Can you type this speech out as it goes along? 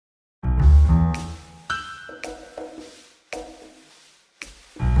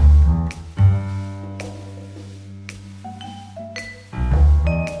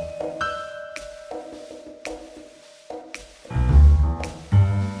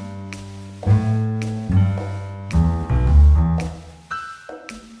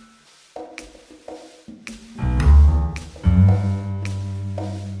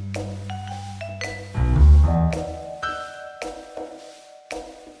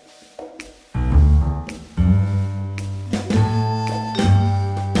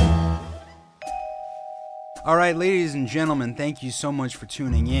All right, ladies and gentlemen, thank you so much for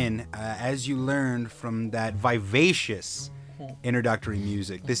tuning in. As you learned from that vivacious introductory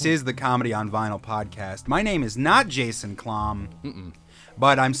music, this is the Comedy on Vinyl podcast. My name is not Jason Klom,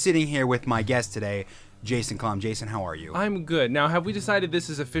 but I'm sitting here with my guest today, Jason Klom. Jason, how are you? I'm good. Now, have we decided this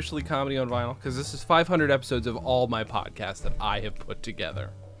is officially Comedy on Vinyl? Because this is 500 episodes of all my podcasts that I have put together.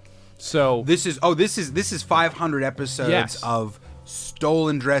 So This is 500 episodes Yes. of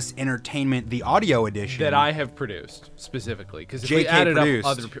Stolen Dress Entertainment, the audio edition. that I have produced specifically. Because if JK we added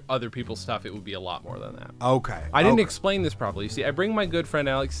produced. up other people's stuff, it would be a lot more than that. Okay. I didn't okay. explain this properly. You see, I bring my good friend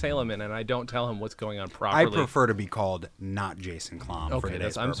Alex Salem in, and I don't tell him what's going on I properly. prefer to be called not Jason Klom for Okay,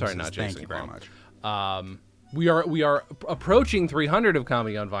 today's I'm sorry, purposes. not Jason Thank you very Klom. much. We are approaching 300 of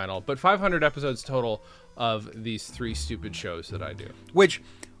Comedy on Vinyl, but 500 episodes total of these three stupid shows that I do. Which,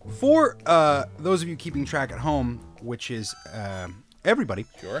 for those of you keeping track at home, which is everybody,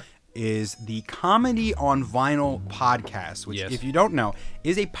 Sure. is the Comedy on Vinyl podcast, which, Yes. if you don't know,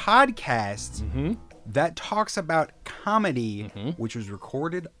 is a podcast that talks about comedy, which was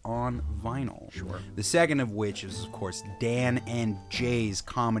recorded on vinyl. Sure. The second of which is, of course, Dan and Jay's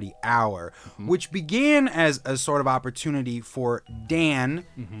Comedy Hour, which began as a sort of opportunity for Dan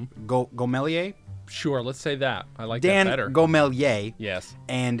Gomelier. Sure, let's say that. I like Dan that better. Gomelier. Yes.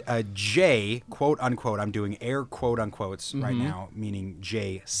 And Jay, quote unquote, I'm doing air quote unquotes right now, meaning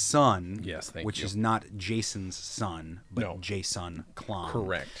Jay Son. Yes, thank which you. is not Jason's son, but No. Jason Klom.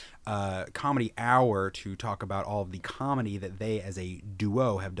 Correct. Comedy Hour to talk about all of the comedy that they as a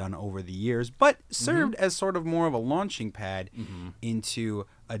duo have done over the years, but served as sort of more of a launching pad into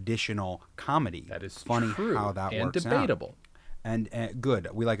additional comedy. That is funny true how that and works out. debatable. And good.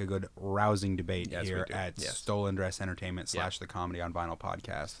 We like a good rousing debate Yes, here we do. at Yes. Stolen Dress Entertainment / the Comedy on Vinyl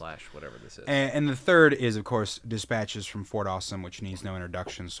podcast. / whatever this is. And the third is, of course, Dispatches from Fort Awesome, which needs no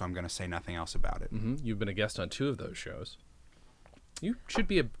introduction, so I'm going to say nothing else about it. You've been a guest on 2 of those shows. You should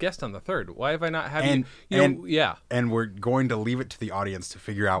be a guest on the 3rd. Why have I not had And- you? and- Yeah. And we're going to leave it to the audience to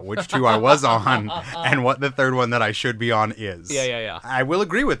figure out which 2 I was on and what the third one that I should be on is. Yeah. I will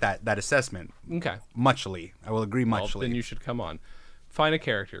agree with that assessment. Okay. Muchly. I will agree Well, muchly. then you should come on. Find a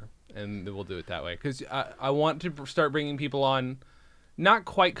character, and we'll do it that way. Because I want to start bringing people on, not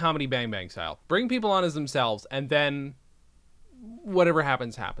quite Comedy Bang Bang style. Bring people on as themselves, and then whatever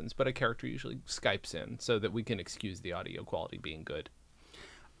happens, happens. But a character usually Skypes in so that we can excuse the audio quality being good.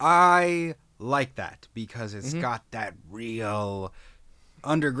 I like that because it's got that real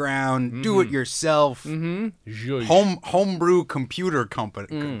underground, do-it-yourself, Zhuzh. homebrew computer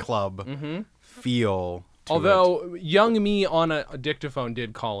company club feel. To Although young me on a dictaphone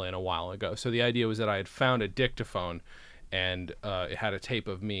did call in a while ago, so the idea was that I had found a dictaphone, and it had a tape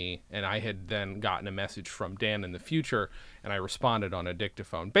of me, and I had then gotten a message from Dan in the future, and I responded on a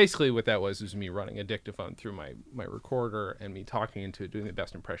dictaphone. Basically, what that was me running a dictaphone through my recorder and me talking into it, doing the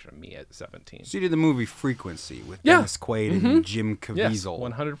best impression of me at 17. So you did the movie Frequency with Yeah. Dennis Quaid and Jim Caviezel. Yes,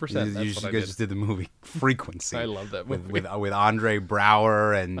 100%. You That's what I guys did. just did the movie Frequency. I love that movie. with Andre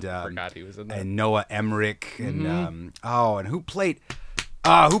Brower and Forgot he was in that. and Noah Emmerich and and who played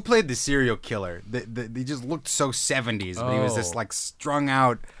the serial killer? He just looked so 70s, but he was this Oh. like strung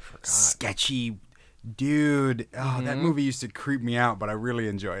out, sketchy dude. Oh, that movie used to creep me out, but I really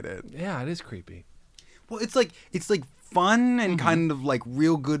enjoyed it. Yeah, it is creepy. Well, it's like fun and kind of like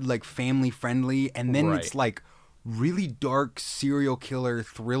real good, like family friendly, and then it's Right. like really dark serial killer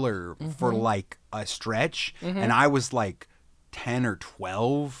thriller for like a stretch. And I was like 10 or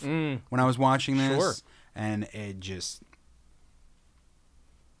 12 when I was watching this, Sure. and it just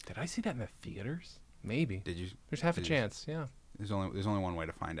Did I see that in the theaters? Maybe. did you? There's half a did you- chance, yeah. There's only one way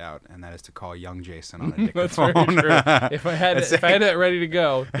to find out, and that is to call young Jason on a That's very dictaphone. true. If I had that ready to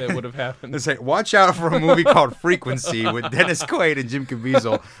go, that would have happened. Let's say, watch out for a movie called Frequency with Dennis Quaid and Jim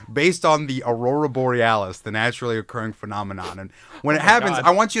Caviezel, based on the Aurora Borealis, the naturally occurring phenomenon. And when it happens, God.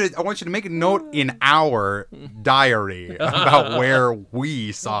 I want you to make a note in our diary about where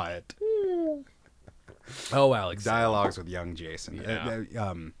we saw it. Oh, Alex. Dialogues with young Jason,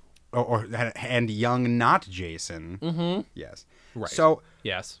 Yeah. and young not Jason. Mm-hmm. Yes. Right. So,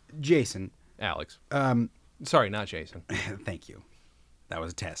 Yes, Jason, Alex. Sorry, not Jason. thank you. That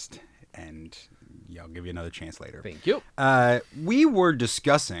was a test, and I'll give you another chance later. Thank you. We were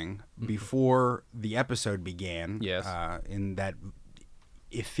discussing before the episode began, Yes. in that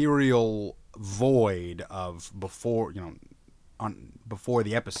ethereal void of before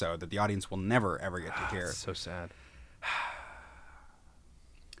the episode that the audience will never ever get to hear. So sad.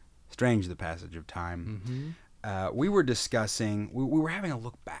 Strange the passage of time. We were discussing. We were having a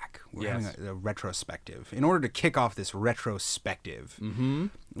look back. We're Yes. having a retrospective. In order to kick off this retrospective,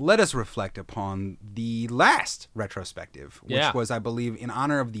 let us reflect upon the last retrospective, which Yeah. was, I believe, in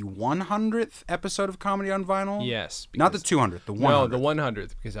honor of the 100th episode of Comedy on Vinyl. Yes. Not the because- 200th, the 100th. No, the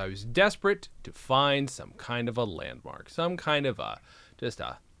 100th, because I was desperate to find some kind of a landmark, some kind of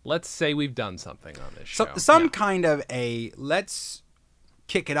let's say we've done something on this show. Some Yeah. kind of a let's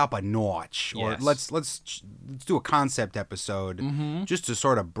kick it up a notch, or Yes. let's do a concept episode just to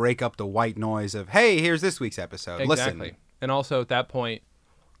sort of break up the white noise of, hey, here's this week's episode. Exactly. Listen. And also at that point,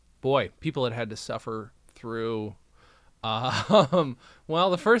 boy, people had to suffer through. Well,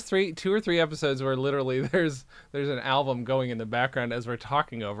 the first 2 or 3 episodes were literally there's an album going in the background as we're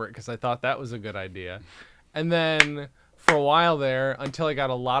talking over it because I thought that was a good idea, and then for a while there until I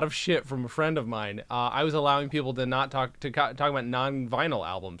got a lot of shit from a friend of mine. I was allowing people to not talk about non-vinyl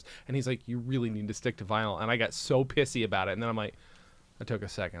albums, and he's like, "You really need to stick to vinyl," and I got so pissy about it, and then I'm like. I took a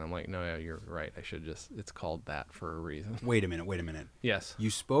second. I'm like, no, yeah, you're right. I should just, it's called that for a reason. Wait a minute. Yes. You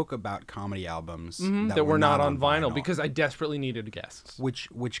spoke about comedy albums That were not on vinyl because I desperately needed guests.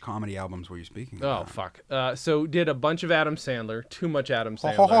 Which comedy albums were you speaking Oh, about? fuck. So did a bunch of Adam Sandler, too much Adam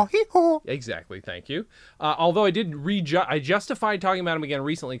Sandler. Exactly, thank you. Although I did I justified talking about him again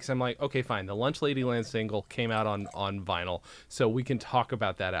recently because I'm like, okay, fine. The Lunch Ladyland single came out on vinyl, so we can talk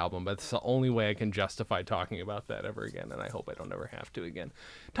about that album, but it's the only way I can justify talking about that ever again, and I hope I don't ever have to again.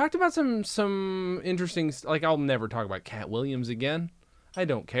 Talked about some interesting, like I'll never talk about Cat Williams again. I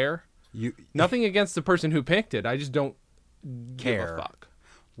don't care. Nothing against the person who picked it. I just don't give a fuck.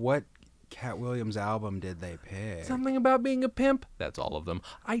 What Cat Williams album did they pick? Something about being a pimp. That's all of them.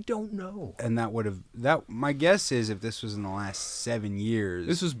 I don't know. And my guess is if this was in the last 7 years,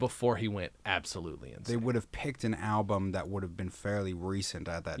 This was before he went absolutely insane. they would have picked an album that would have been fairly recent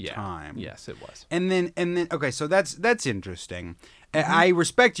at that time. Yes, it was. And then okay, so that's interesting. Mm-hmm. I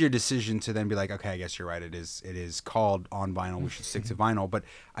respect your decision to then be like, okay, I guess you're right. It is called on vinyl. We should stick to vinyl. But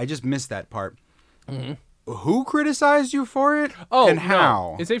I just missed that part. Who criticized you for it? Oh, and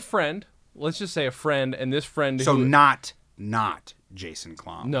how? No. It's a friend. Let's just say a friend, and this friend. So who, not Jason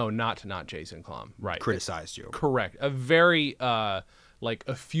Klum. No, not Jason Klum. Right. Criticized you. Correct. A very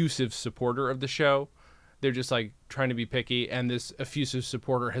effusive supporter of the show. They're just like trying to be picky, and this effusive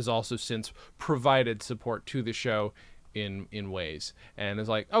supporter has also since provided support to the show in ways, and it's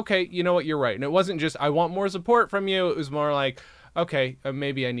like, okay, you know what, you're right. And it wasn't just I want more support from you. It was more like, okay,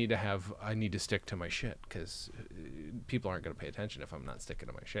 maybe I need to stick to my shit because people aren't going to pay attention if I'm not sticking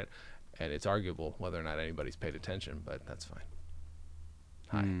to my shit, and it's arguable whether or not anybody's paid attention, but that's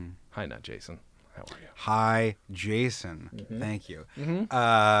fine. Hi, not Jason. How are you? Hi, Jason. Thank you.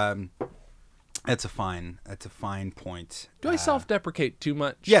 That's a fine point. Do I self-deprecate too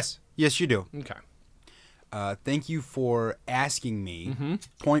much? Yes, you do. Okay. Thank you for asking me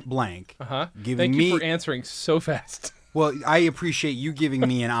point blank. Giving Thank me you for answering so fast. Well, I appreciate you giving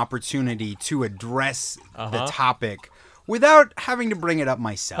me an opportunity to address the topic without having to bring it up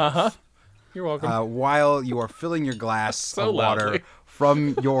myself. You're welcome. While you are filling your glass So of water loudly.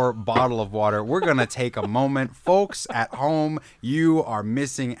 from your bottle of water, we're going to take a moment. Folks at home, you are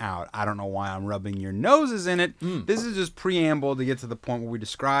missing out. I don't know why I'm rubbing your noses in it. This is just preamble to get to the point where we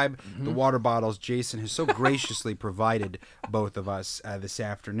describe the water bottles Jason has so graciously provided both of us this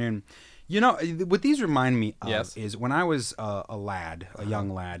afternoon. You know, what these remind me of is when I was a young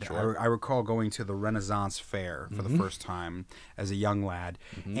lad, I recall going to the Renaissance Fair for the first time as a young lad,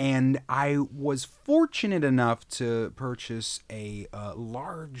 and I was fortunate enough to purchase a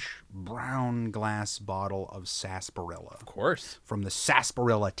large brown glass bottle of sarsaparilla. Of course. From the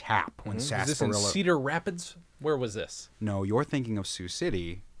sarsaparilla tap. When Is sarsaparilla... this in Cedar Rapids? Where was this? No, you're thinking of Sioux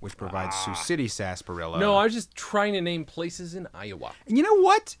City, which provides Sioux City sarsaparilla. No, I was just trying to name places in Iowa. And you know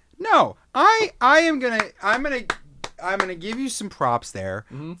what? No, I'm gonna give you some props there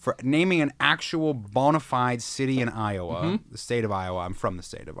for naming an actual bona fide city in Iowa, the state of Iowa. I'm from the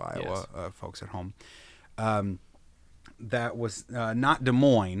state of Iowa, folks at home. That was not Des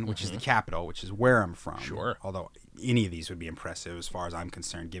Moines, which is the capital, which is where I'm from. Sure. Although any of these would be impressive as far as I'm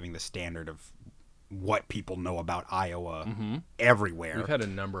concerned, giving the standard of what people know about Iowa everywhere. We've had a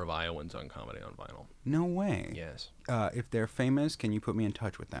number of Iowans on Comedy on Vinyl. No way. Yes. If they're famous, can you put me in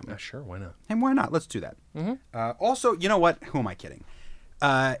touch with them? Sure, why not? And why not? Let's do that. Also, you know what? Who am I kidding?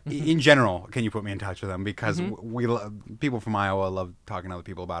 In general, can you put me in touch with them? Because people from Iowa love talking to other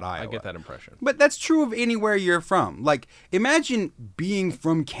people about Iowa. I get that impression. But that's true of anywhere you're from. Like, imagine being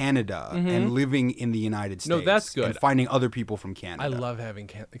from Canada and living in the United States. No, that's good. And finding other people from Canada. I love having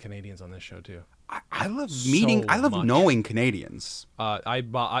Canadians on this show, too. I love meeting. I love knowing Canadians.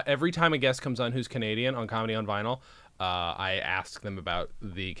 Every time a guest comes on who's Canadian on Comedy on Vinyl, I ask them about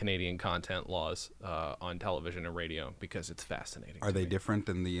the Canadian content laws on television and radio because it's fascinating. Are they different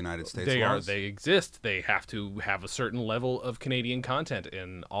than the United States They laws? They exist. They have to have a certain level of Canadian content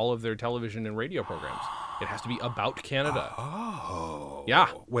in all of their television and radio programs. It has to be about Canada. Oh. Yeah.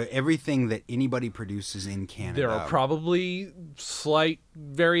 Where everything that anybody produces in Canada. There are probably slight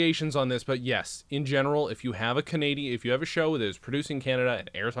variations on this, but yes, in general, if you have a show that is produced in Canada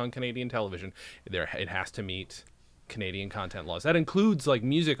and airs on Canadian television, it has to meet Canadian content laws. That includes like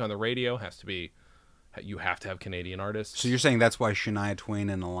music on the radio you have to have Canadian artists. So you're saying that's why Shania Twain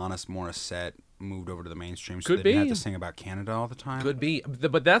and Alanis Morissette moved over to the mainstream, so Could they didn't be. have to sing about Canada all the time? Could be,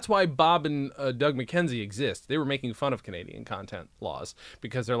 but that's why Bob and Doug McKenzie exist. They were making fun of Canadian content laws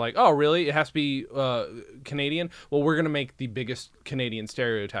because they're like, oh, really? It has to be Canadian? Well, we're going to make the biggest Canadian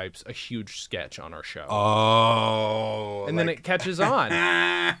stereotypes a huge sketch on our show. Oh. And then it catches on.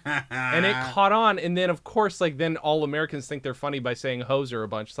 And it caught on. And then, of course, like then all Americans think they're funny by saying hoser a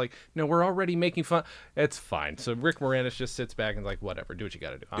bunch. It's like, no, we're already making fun. It's fine. So Rick Moranis just sits back and is like, whatever, do what you got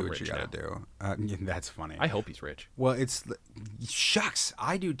to do. I'm do what rich you gotta now. do. Yeah, that's funny. I hope he's rich. Well, shucks,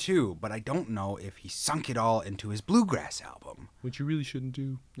 I do too, but I don't know if he sunk it all into his bluegrass album. Which you really shouldn't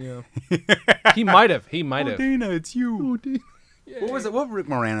do. Yeah. He might have. Dana, it's you. Yeah. What was it? What Rick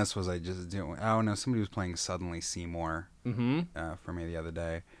Moranis was I just doing? Oh no, somebody was playing Suddenly Seymour for me the other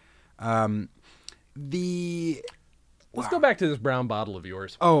day. Let's go back to this brown bottle of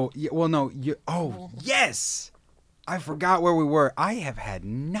yours. Oh, yeah, well, no. Yes! I forgot where we were. I have had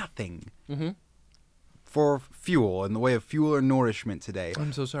nothing for fuel in the way of fuel or nourishment today.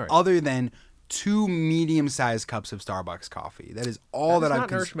 I'm so sorry. Other than 2 medium-sized cups of Starbucks coffee. That is all that I've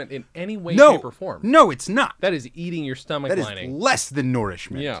not nourishment in any way, No, shape, or form. no, it's not. That is eating your stomach That is lining. less than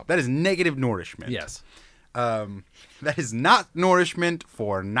nourishment. Yeah. That is negative nourishment. Yes. That is not nourishment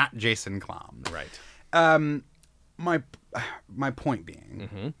for not Jason Klom. Right. My point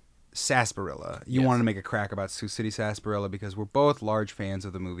being, sarsaparilla. You wanted to make a crack about Sioux City sarsaparilla because we're both large fans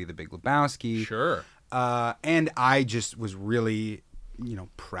of the movie The Big Lebowski. Sure. And I just was really,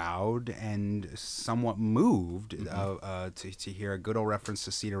 proud and somewhat moved to hear a good old reference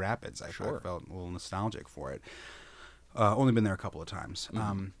to Cedar Rapids. I felt a little nostalgic for it. Only been there a couple of times.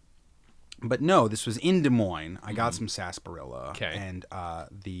 But no, this was in Des Moines. I got some sarsaparilla. Okay. And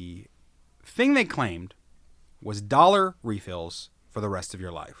the thing they claimed was dollar refills for the rest of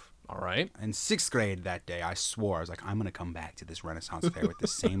your life. All right. In 6th grade that day, I swore, I was like, I'm going to come back to this Renaissance fair with the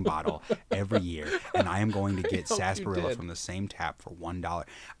same bottle every year, and I am going to get sarsaparilla from the same tap for $1.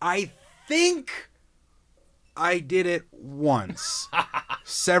 I think I did it once,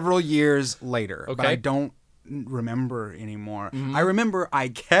 several years later, but I don't remember anymore. I remember I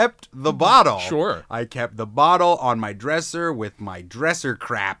kept the bottle. Sure. I kept the bottle on my dresser with my dresser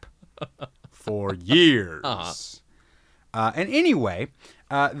crap for years. And anyway,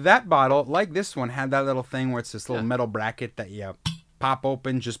 that bottle, like this one, had that little thing where it's this little metal bracket that you pop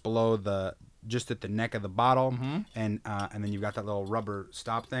open just below just at the neck of the bottle, and then you've got that little rubber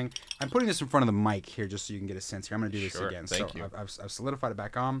stop thing. I'm putting this in front of the mic here just so you can get a sense here. I'm going to do this again. Thank you. I've solidified it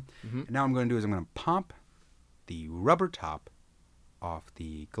back on, and now what I'm going to do is I'm going to pop the rubber top off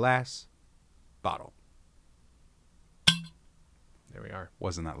the glass bottle. There we are.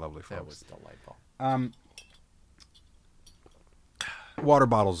 Wasn't that lovely, folks? That was delightful. Water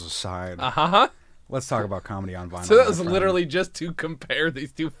bottles aside, let's talk about comedy on vinyl. So that my was friend. literally just to compare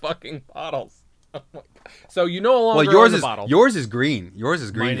these two fucking bottles. Oh my God. So you no longer Well, own the bottle. yours is green. Yours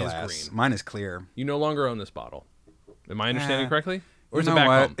is green Mine is glass. green. Mine is clear. You no longer own this bottle. Am I understanding correctly? Or You is know it back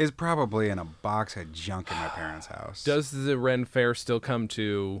what? home? It's probably in a box of junk in my parents' house. Does the Ren Fair still come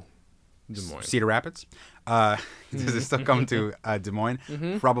to Des Moines? Cedar Rapids? Does it still come to Des Moines?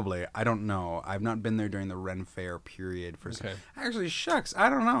 Probably. I don't know. I've not been there during the Ren Fair period. Actually, shucks. I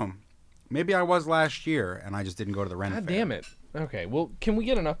don't know. Maybe I was last year, and I just didn't go to the Ren Fair. God damn it. Okay, well, can we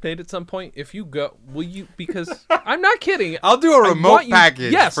get an update at some point? If you go, will you? Because I'm not kidding. I'll do a remote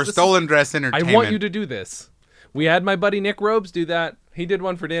package for this Stolen Dress Entertainment. I want you to do this. We had my buddy Nick Robes do that. He did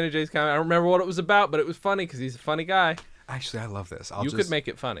one for Dana J's Comedy. I don't remember what it was about, but it was funny because he's a funny guy. Actually, I love this. You could make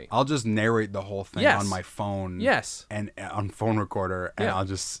it funny. I'll just narrate the whole thing on my phone. Yes. And on phone recorder, and I'll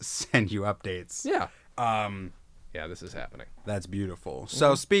just send you updates. Yeah. Yeah, this is happening. That's beautiful.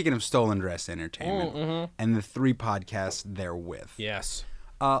 So speaking of Stolen Dress Entertainment and the 3 podcasts therewith. Yes.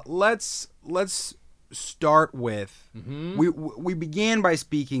 Let's start with we began by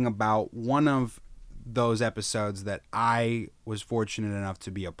speaking about one of those episodes that I was fortunate enough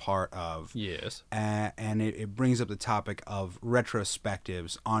to be a part of. Yes. And it brings up the topic of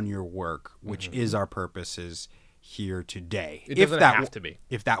retrospectives on your work, which is our purpose is here today. It doesn't have to be.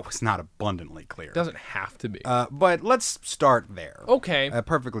 If that was not abundantly clear. It doesn't have to be. But let's start there. Okay. A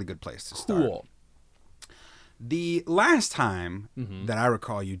perfectly good place to start. Cool. The last time that I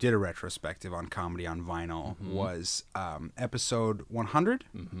recall you did a retrospective on Comedy on Vinyl was episode 100.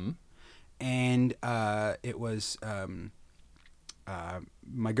 And it was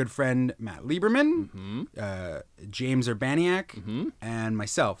my good friend Matt Lieberman, James Urbaniak, and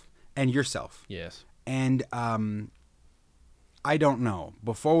myself, and yourself. Yes. And I don't know.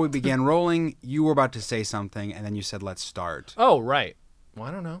 Before we began rolling, you were about to say something, and then you said, let's start. Oh, right. Well,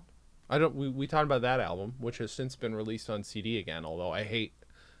 I don't know. We talked about that album, which has since been released on CD again, although I hate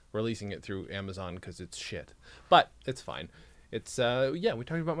releasing it through Amazon because it's shit. But it's fine. It's, we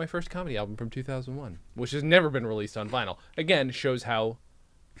talked about my first comedy album from 2001, which has never been released on vinyl. Again, shows how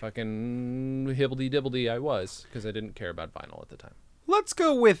fucking hibbledy-dibbledy I was, because I didn't care about vinyl at the time. Let's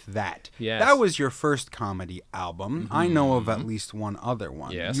go with that. Yes. That was your first comedy album. I know of at least one other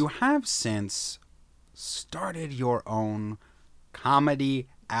one. Yes. You have since started your own comedy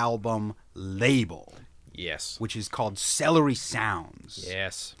album label, Yes. which is called Celery Sounds.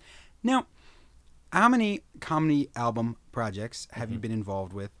 Yes. Now, how many comedy album projects have you been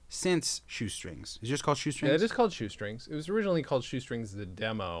involved with since Shoestrings? Is it just called Shoestrings? Yeah, it is called Shoestrings. It was originally called Shoestrings the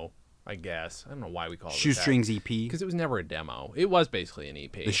Demo, I guess. I don't know why we call it Shoestrings EP? because it was never a demo. It was basically an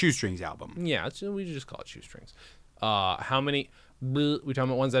EP. The Shoestrings album. Yeah, we just call it Shoestrings. How many? We talking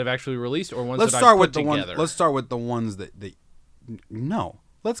about ones that have actually released, or ones Let's that start I've with put the together? ones. Let's start with the ones that no.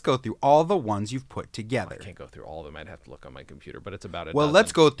 Let's go through all the ones you've put together. I can't go through all of them. I'd have to look on my computer, but it's about a Well, dozen.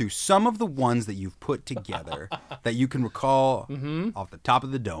 let's go through some of the ones that you've put together that you can recall off the top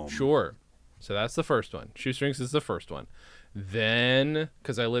of the dome. Sure. So that's the first one. Shoestrings is the first one. Then,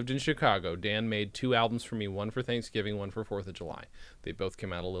 because I lived in Chicago, Dan made 2 albums for me, one for Thanksgiving, one for 4th of July. They both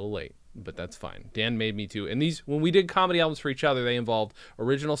came out a little late, but that's fine. Dan made me 2. And these, when we did comedy albums for each other, they involved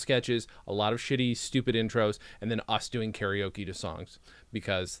original sketches, a lot of shitty, stupid intros, and then us doing karaoke to songs,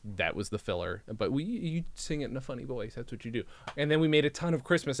 because that was the filler. But you sing it in a funny voice. That's what you do. And then we made a ton of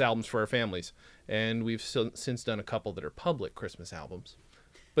Christmas albums for our families. And we've since done a couple that are public Christmas albums.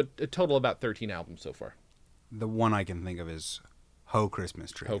 But a total about 13 albums so far. The one I can think of is Ho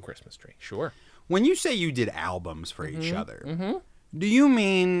Christmas Tree. Ho Christmas Tree. Sure. When you say you did albums for each other, do you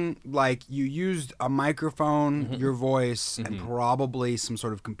mean like you used a microphone, your voice, and probably some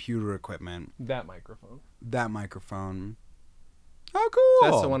sort of computer equipment? That microphone. That microphone. Oh, cool.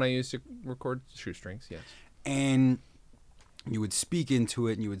 That's the one I used to record Shoestrings, yes. And you would speak into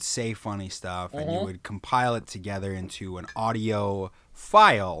it and you would say funny stuff and you would compile it together into an audio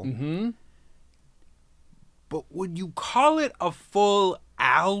file. But would you call it a full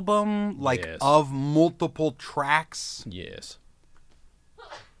album, like Yes. of multiple tracks? Yes.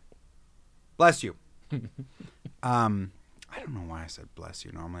 Bless you. I don't know why I said bless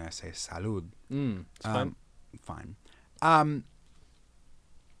you. Normally I say salud. It's fine. Fine.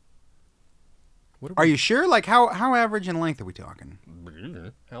 What Are you sure? Like how average in length are we talking?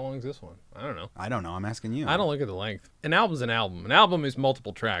 How long is this one? I don't know. I don't know. I'm asking you. I don't look at the length. An album's an album. An album is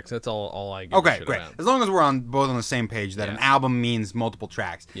multiple tracks. That's all I give a Okay, shit great. about. As long as we're both on the same page that an Yes. album means multiple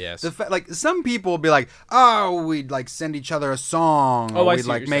tracks. Yes. Like some people will be like, oh, we'd like send each other a song, Oh, or I we'd see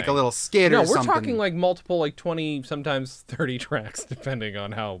what like you're make a saying. little skit No, or we're something. talking like multiple, like 20, sometimes 30 tracks, depending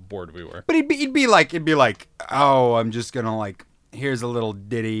on how bored we were. But it'd be like, oh, I'm just gonna like, here's a little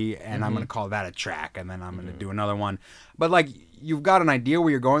ditty, and I'm gonna call that a track, and then I'm gonna do another one. But like, you've got an idea where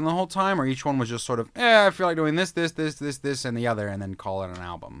you're going the whole time, or each one was just sort of, I feel like doing this, and the other, and then call it an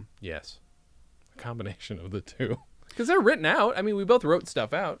album. Yes. A combination of the two. Because they're written out. I mean, we both wrote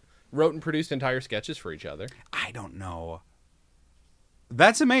stuff out. Wrote and produced entire sketches for each other. I don't know.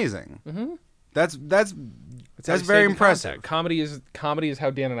 That's amazing. That's how we very stayed in impressive. contact. Comedy is how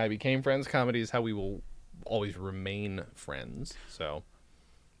Dan and I became friends. Comedy is how we will always remain friends. So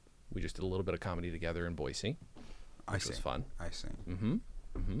we just did a little bit of comedy together in Boise. I Which see. was fun. I see.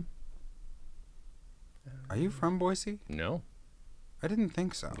 Are you from Boise? No, I didn't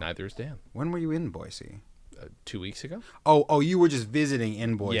think so. neither is Dan. When were you in Boise? 2 weeks ago. Oh, you were just visiting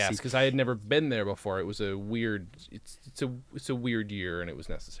in Boise. Yes, because I had never been there before. It was a weird. It's a weird year, and it was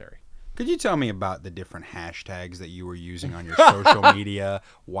necessary. Could you tell me about the different hashtags that you were using on your social media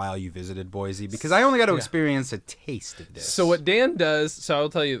while you visited Boise? Because I only got to experience a taste of this. So what Dan does, so I'll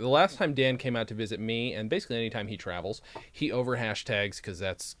tell you, the last time Dan came out to visit me, and basically anytime he travels, he over hashtags because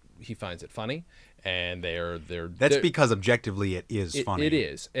he finds it funny, and That's because objectively it is funny. It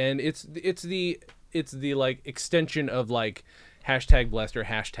is, and it's the like extension of like hashtag blessed or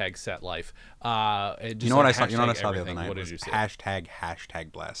hashtag set life. You know what I saw? You know what I saw the other night? What did was you say?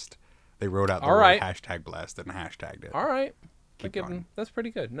 hashtag blessed. They wrote out the All word right. hashtag blessed and hashtagged it. All right. Keep Give going. him, that's pretty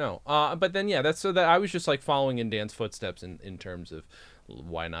good. No. But then, yeah, that's so that I was just like following in Dan's footsteps in terms of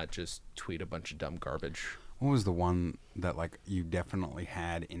why not just tweet a bunch of dumb garbage. What was the one that like you definitely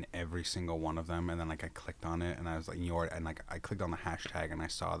had in every single one of them? And then like I clicked on it and I was like, and like I clicked on the hashtag and I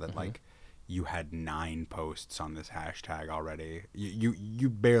saw that like you had 9 posts on this hashtag already. You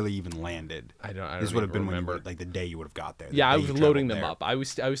barely even landed. I don't This would have been remember. when you, like the day you would have got there. Yeah, I was loading them there. up. I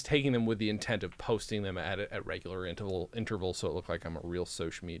was taking them with the intent of posting them at regular intervals, so it looked like I'm a real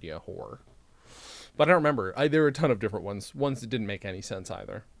social media whore. But I don't remember. There were a ton of different ones that didn't make any sense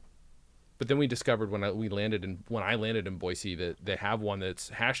either. But then we discovered when I landed in Boise that they have one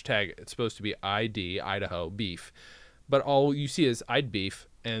that's hashtag. It's supposed to be ID Idaho beef, but all you see is I'd beef,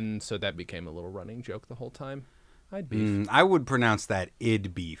 and so that became a little running joke the whole time. I'd beef. I would pronounce that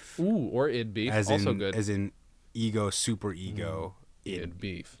id beef. Ooh, or id beef, As also in, good. As in ego, super ego, Id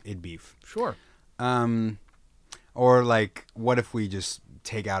beef. id beef. Sure. Or like, what if we just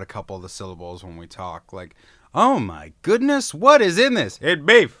take out a couple of the syllables when we talk? Like, oh my goodness, what is in this? Id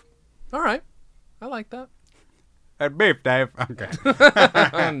beef. All right. I like that. Id beef, Dave. Okay.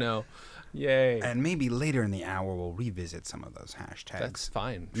 Oh, no. Yay. And maybe later in the hour we'll revisit some of those hashtags. That's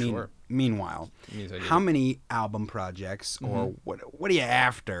fine. Sure. Meanwhile, Means I get how it. many album projects or what are you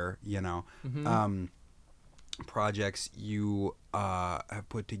after? Projects you have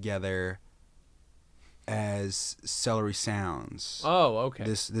put together as Celery Sounds. Oh, okay.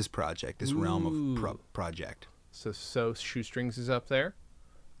 This project, this realm of Ooh. project. So Shoestrings is up there.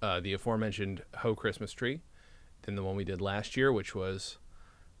 The aforementioned Ho Christmas Tree. Then the one we did last year, which was...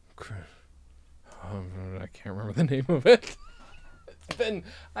 I can't remember the name of it.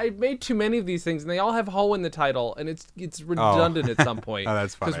 I made too many of these things, and they all have "ho" in the title, and it's redundant at some point. Oh,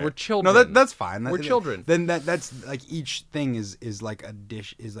 that's fine. Because we're children. No, that's fine. We're children. Then that's like each thing is like a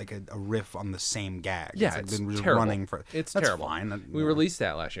dish, is like a riff on the same gag. Yeah, like it's been just terrible. running for. It's that's terrible. Fine. We released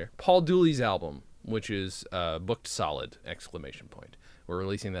that last year. Paul Dooley's album, which is booked solid! ! We're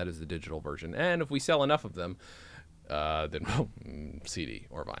releasing that as the digital version, and if we sell enough of them, then CD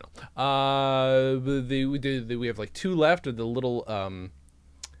or vinyl. We have like 2 left of the little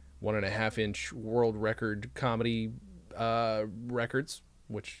 1.5-inch world record comedy records,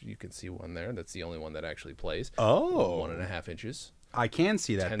 which you can see one there. That's the only one that actually plays. Oh. 1.5 inches. I can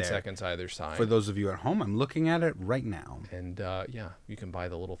see that 10 there. seconds either side. For those of you at home, I'm looking at it right now. And yeah, you can buy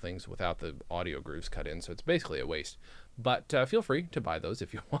the little things without the audio grooves cut in, so it's basically a waste. But feel free to buy those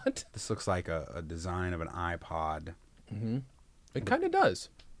if you want. This looks like a design of an iPod. It kind of does.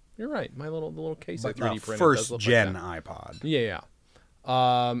 You're right. The little case I 3D printed does First look gen like that. iPod. Yeah.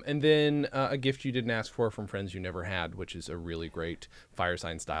 And then a gift you didn't ask for from Friends You Never Had, which is a really great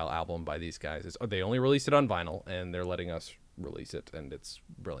Firesign style album by these guys. They only released it on vinyl, and they're letting us release it, and it's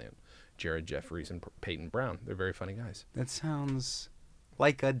brilliant. Jared Jeffries and Peyton Brown. They're very funny guys. That sounds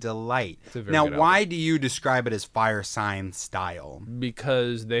like a delight. It's a very Now, good why do you describe it as Firesign style?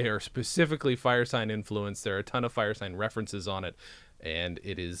 Because they are specifically Firesign influenced. There are a ton of Firesign references on it, and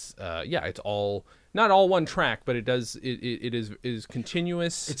it is it's all not all one track, but it is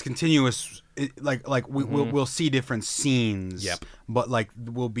continuous. It's continuous. We'll see different scenes. Yep. But like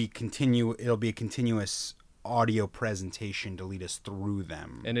it'll be a continuous audio presentation to lead us through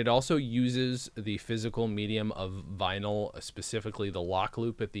them. And it also uses the physical medium of vinyl, specifically the lock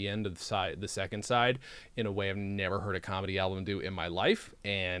loop at the end of the second side, in a way I've never heard a comedy album do in my life,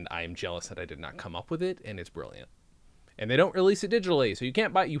 and I'm jealous that I did not come up with it, and it's brilliant. And they don't release it digitally, so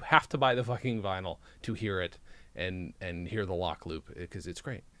you have to buy the fucking vinyl to hear it and hear the lock loop, because it's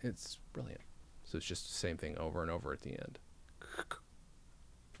great. It's brilliant. So it's just the same thing over and over at the end.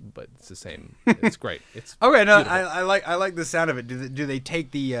 But it's the same. It's great. It's okay. No, beautiful. I like the sound of it. Do they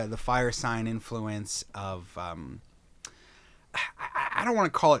take the Firesign influence of? I don't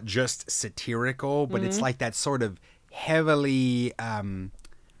want to call it just satirical, but it's like that sort of heavily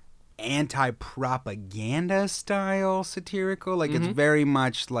anti-propaganda style satirical. Like it's very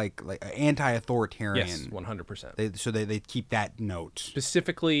much like anti-authoritarian. Yes, 100%. So they keep that note.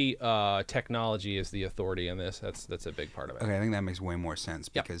 Specifically, technology is the authority in this. That's a big part of it. Okay, I think that makes way more sense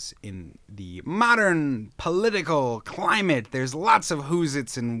Yep. because in the modern political climate, there's lots of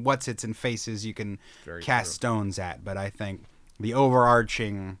who's-its and what's-its and faces you can Very cast true. stones at. But I think the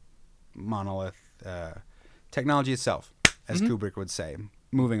overarching monolith, technology itself, as Kubrick would say.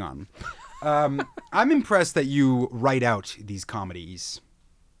 Moving on. I'm impressed that you write out these comedies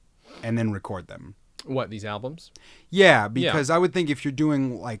and then record them. What, these albums? Yeah, because I would think if you're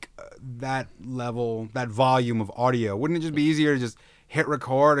doing like that level, that volume of audio, wouldn't it just be easier to just hit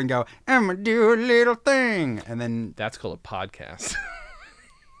record and go, I'm gonna do a little thing, and then That's called a podcast.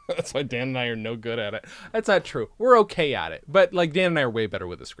 That's why Dan and I are no good at it. That's not true. We're okay at it, but like Dan and I are way better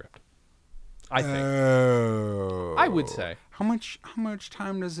with the script. I think. Oh. I would say. How much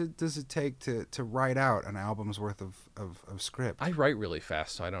time does it take to write out an album's worth of script? I write really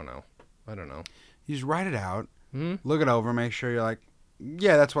fast, so I don't know. You just write it out, look it over, make sure you're like,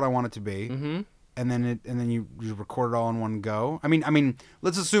 yeah, that's what I want it to be. And then you just record it all in one go. I mean,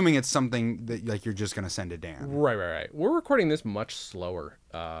 let's assuming it's something that like you're just gonna send to Dan. Right. We're recording this much slower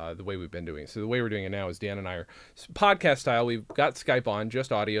the way we've been doing it. So the way we're doing it now is Dan and I are podcast style. We've got Skype on,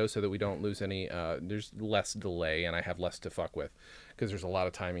 just audio, so that we don't lose any. There's less delay, and I have less to fuck with because there's a lot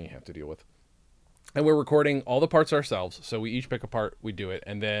of timing you have to deal with. And we're recording all the parts ourselves, so we each pick a part, we do it,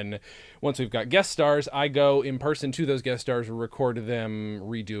 and then once we've got guest stars, I go in person to those guest stars, record them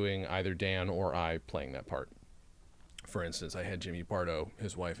redoing either Dan or I playing that part. For instance, I had Jimmy Pardo,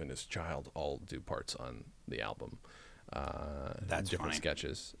 his wife, and his child all do parts on the album. That's different funny.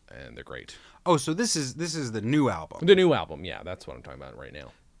 sketches, and they're great. Oh, so this is the new album. The new album, yeah, that's what I'm talking about right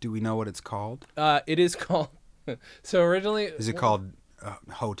now. Do we know what it's called? It is called. So originally, Is it called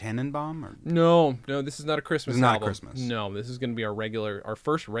Ho Tannenbaum? Or? No, this is not a Christmas It's not album. Christmas. No, this is going to be our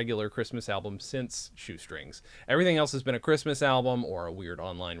first regular Christmas album since Shoestrings. Everything else has been a Christmas album or a weird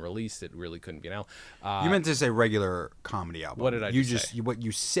online release that really couldn't be an album. You meant to say regular comedy album. What did I just say? What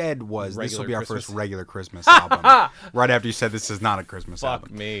you said was this will Regular be our Christmas. first regular Christmas album. Right after you said this is not a Christmas Fuck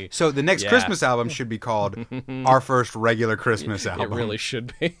album. me. So the next Yeah. Christmas album should be called Our First Regular Christmas Album. It really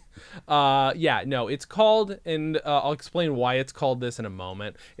should be. It's called, and I'll explain why it's called this in a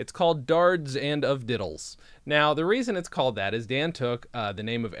moment. It's called Dards and of Diddles. Now, the reason it's called that is Dan took the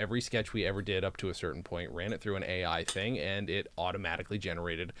name of every sketch we ever did up to a certain point, ran it through an AI thing, and it automatically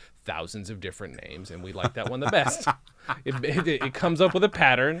generated thousands of different names, and we like that one the best. It comes up with a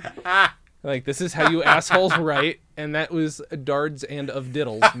pattern. Like, this is how you assholes write, and that was Dards and of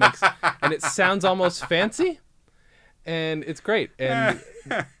Diddles. And it sounds almost fancy, and it's great.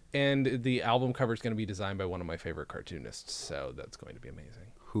 And the album cover is going to be designed by one of my favorite cartoonists, so that's going to be amazing.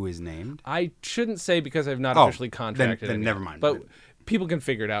 Who is named? I shouldn't say because I've not officially contracted then anyone, never mind. But people can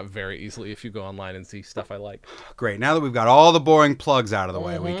figure it out very easily if you go online and see stuff I like. Great. Now that we've got all the boring plugs out of the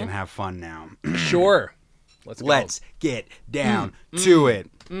way, we can have fun now. Sure. Let's go. Let's get down to it.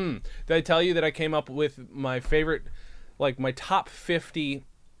 Did I tell you that I came up with my favorite, like my top 50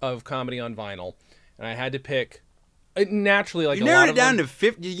 of comedy on vinyl, and I had to pick... naturally, like You a narrowed lot it of down them, to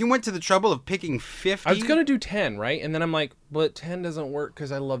 50. You went to the trouble of picking 50. I was gonna do 10, right? And then I'm like, but 10 doesn't work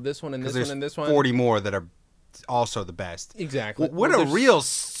because I love this one and this there's one and this one. 40 more that are also the best. Exactly. What Well, a there's- real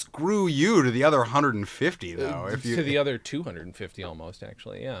screw you to the other 150, though. If you, to the other 250 almost,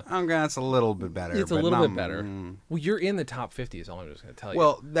 actually, yeah. okay, that's a little bit better. It's a but little not- bit better. Well, you're in the top 50 is all I'm just gonna tell you.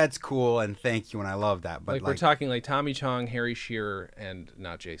 Well, that's cool, and thank you, and I love that. But like we're talking like Tommy Chong, Harry Shearer, and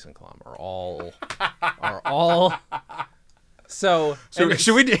not Jason Klum are all So and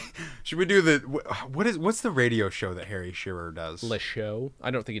should we do the what's the radio show that Harry Shearer does? Le Show?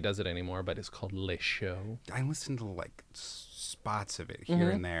 I don't think he does it anymore, but it's called Le Show. I listened to like spots of it here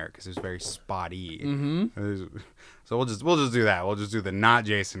and there because it was very spotty. So we'll just do that. We'll just do the not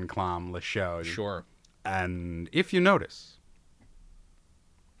Jason Klum Le Show. Sure. And if you notice,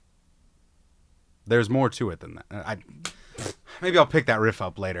 there's more to it than that. Maybe I'll pick that riff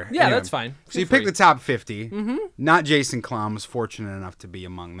up later. Yeah, Anyway, that's fine. So you picked the top 50. Not Jason Klum was fortunate enough to be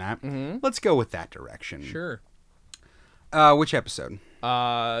among that. Let's go with that direction. Sure. Which episode?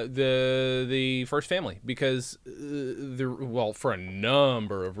 The First Family, because for a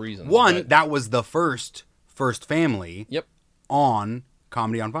number of reasons. One, but- that was the first Family Yep. on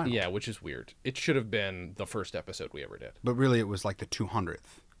Comedy on Vinyl. Yeah, which is weird. It should have been the first episode we ever did. But really, it was like the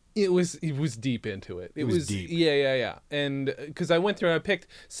 200th. It was deep into it. It was deep. Yeah. And because I went through and I picked,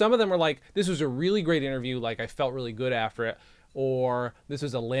 some of them were like, this was a really great interview. Like I felt really good after it. Or this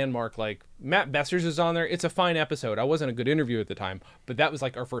was a landmark, like Matt Bessers is on there. It's a fine episode. I wasn't a good interview at the time, but that was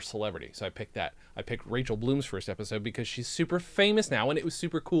like our first celebrity. So I picked that. I picked Rachel Bloom's first episode because she's super famous now. And it was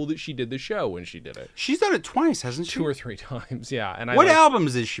super cool that she did the show when she did it. She's done it twice, hasn't she? 2 or 3 times. Yeah. And What I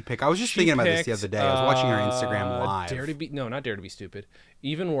albums did she pick? I was just she thinking about this the picked, other day. I was watching her Instagram live. Not Dare to Be Stupid.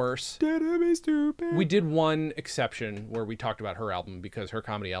 Even worse. Dare to be stupid. We did one exception where we talked about her album because her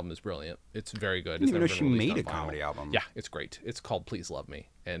comedy album is brilliant. It's very good. I didn't even know It's she never been made a released on vinyl. comedy album. Yeah, it's great. It's called Please Love Me,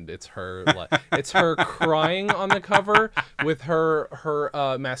 and it's her it's her crying on the cover with her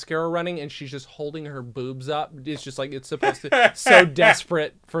mascara running, and she's just holding her boobs up. It's just like it's supposed to so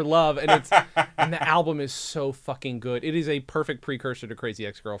desperate for love, and the album is so fucking good. It is a perfect precursor to Crazy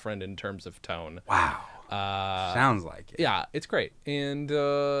Ex-Girlfriend in terms of tone. Wow. Sounds like it. Yeah, it's great. And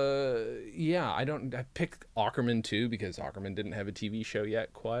yeah, I picked Ackerman too because Ackerman didn't have a TV show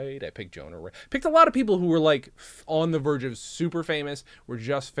yet quite. I picked Jonah Ray. Picked a lot of people who were like on the verge of super famous, were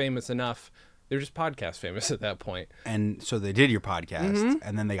just famous enough. They're just podcast famous at that point. And so they did your podcast,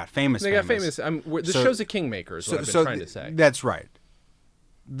 and then they got famous. They got famous. This show's a kingmaker is what I've been trying to say. That's right.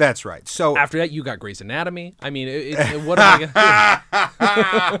 That's right. So after that, you got Grey's Anatomy. I mean, what am I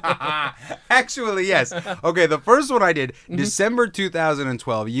gonna... Actually, yes. Okay, the first one I did, December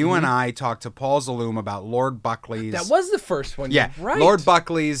 2012. You and I talked to Paul Zaloom about Lord Buckley's. That was the first one. Yeah, right. Lord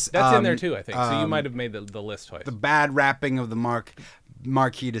Buckley's. That's in there too, I think. So you might have made the list twice. The bad rapping of the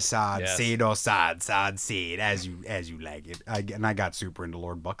Marquis de Sade, Yes. Sade or Sade, Sade, Sade, as you like it. And I got super into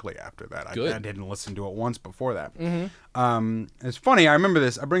Lord Buckley after that. Good. I didn't listen to it once before that. It's funny. I remember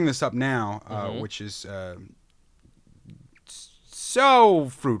this. I bring this up now, which is so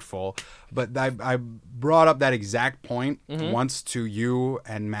fruitful. But I brought up that exact point once to you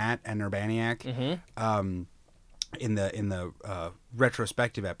and Matt and Urbaniak. In the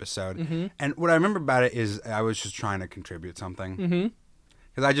retrospective episode, and what I remember about it is I was just trying to contribute something,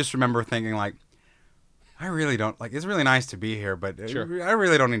 because I just remember thinking like, I really don't like. It's really nice to be here, but Sure. I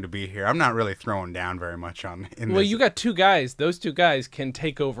really don't need to be here. I'm not really throwing down very much on. Well, you got two guys. Those two guys can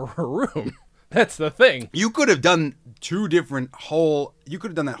take over a room. That's the thing. You could have done You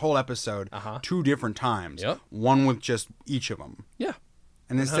could have done that whole episode 2 different times. Yep. One with just each of them, Yeah.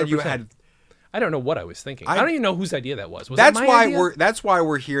 and instead you 100%. had. I don't know what I was thinking. I don't even know whose idea that was. Was That's that my why idea? That's why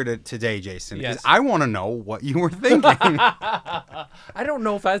we're here today, Jason. Yes. Because I want to know what you were thinking. I don't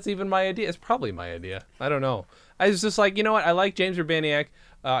know if that's even my idea. It's probably my idea. I don't know. I was just like, you know what? I like James Urbaniak.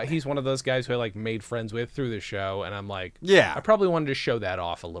 He's one of those guys who I like made friends with through the show, and I'm like, Yeah. I probably wanted to show that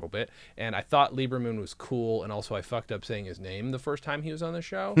off a little bit. And I thought Lieberman was cool, and also I fucked up saying his name the first time he was on the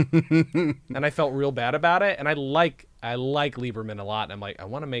show, and I felt real bad about it. And I like Lieberman a lot, and I'm like, I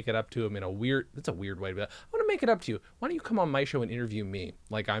want to make it up to him in a weird. That's a weird way to be. I want to make it up to you. Why don't you come on my show and interview me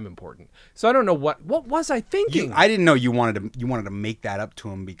like I'm important? So I don't know what was I thinking. I didn't know you wanted to make that up to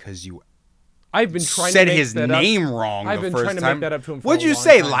him because you I've been trying said to make his that name up. wrong. I've been the first trying to time. make that up to him. For What'd a you long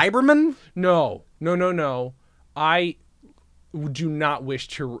say, time. Lieberman? No. I do not wish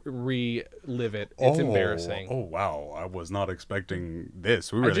to relive it. It's embarrassing. Oh wow! I was not expecting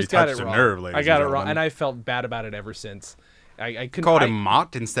this. We I really just got touched it a wrong. nerve, ladies I got it and wrong, gentlemen. and I felt bad about it ever since. I couldn't Called him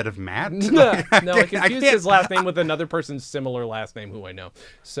Mott instead of Matt. No, I confused can't- his last name with another person's similar last name who I know.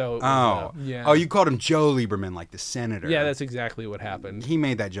 So it was, yeah. Oh, you called him Joe Lieberman, like the senator. Yeah, that's exactly what happened. He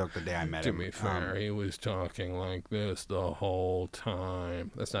made that joke the day I met To him. be fair, he was talking like this the whole time.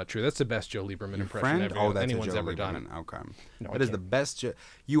 That's not true. That's the best Joe Lieberman impression friend? ever, That's anyone's a Joe ever Lieberman. done. Okay. No, That is the best.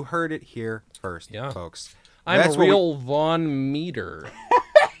 You heard it here first, Yeah. folks. I'm That's a what we- real Von Meter.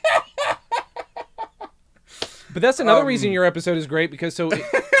 But that's another reason your episode is great, because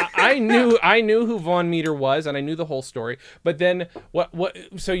I knew who Von Meter was, and I knew the whole story. But then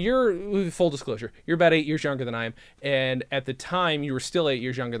so you're, full disclosure, you're about 8 years younger than I am, and at the time you were still 8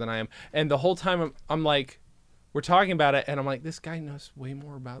 years younger than I am, and the whole time I'm like, we're talking about it, and I'm like, this guy knows way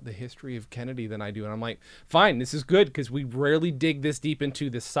more about the history of Kennedy than I do. And I'm like, fine, this is good, because we rarely dig this deep into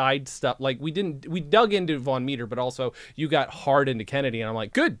the side stuff. Like, we dug into Von Meter, but also you got hard into Kennedy, and I'm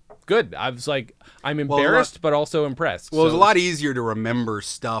like, good. I was like, I'm embarrassed, but also impressed. Well, it was a lot easier to remember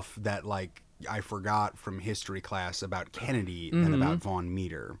stuff that, like, I forgot from history class about Kennedy than about Von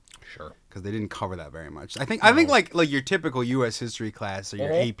Meter. Sure. Because they didn't cover that very much. I think like your typical U.S. history class or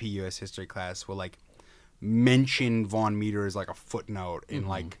your AP U.S. history class will, like, mention Von Meter as like a footnote in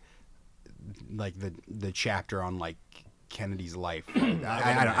like the chapter on like Kennedy's life.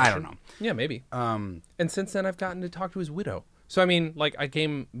 I don't know. Yeah, maybe. And since then, I've gotten to talk to his widow. So I mean, like, I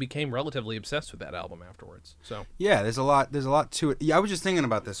became relatively obsessed with that album afterwards. So Yeah, there's a lot to it. Yeah, I was just thinking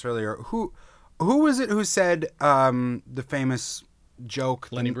about this earlier. Who was it who said the famous joke?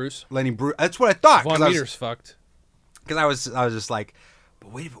 Lenny Bruce. Lenny Bruce. That's what I thought. Von Meter's fucked. Because I was just like,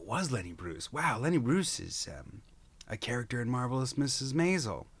 but wait, if it was Lenny Bruce? Wow, Lenny Bruce is a character in Marvelous Mrs.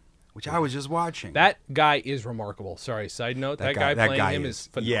 Maisel, which I was just watching. That guy is remarkable. Sorry, side note. That guy playing him is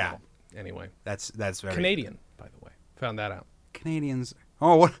phenomenal. Yeah. Anyway, that's very Canadian, by the way. Found that out. Canadians.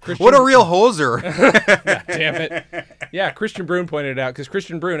 Oh, what a real hoser! Damn it. Yeah, Christian Brune pointed it out, because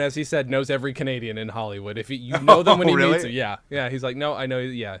Christian Brune, as he said, knows every Canadian in Hollywood. If you know them when he really? meets them. Yeah. He's like, no, I know.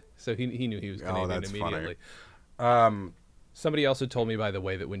 Yeah. So he knew he was Canadian that's immediately. Funny. Somebody also told me, by the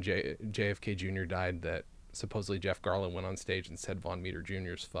way, that when JFK Jr. died, that supposedly Jeff Garlin went on stage and said Von Meter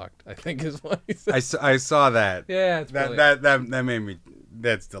Jr.'s fucked, I think is what he said. I saw that. Yeah, it's brilliant. that made me.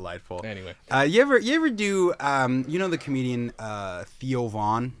 That's delightful. Anyway, you ever do the comedian Theo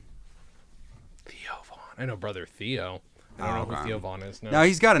Von? Theo Von. I know Brother Theo. I don't know who Theo Vaughn is. No,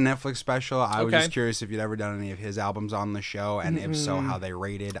 he's got a Netflix special. I was Okay. just curious if you'd ever done any of his albums on the show, and if so, how they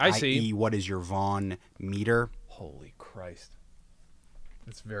rated. I see. i.e., what is your Vaughn meter? Holy Christ.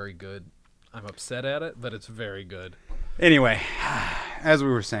 It's very good. I'm upset at it, but it's very good. Anyway, as we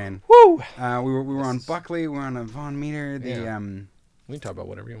were saying, Woo! we were on Buckley. We were on a Vaughn meter. We can talk about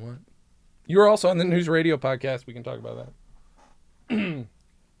whatever you want. You were also on the News Radio podcast. We can talk about that.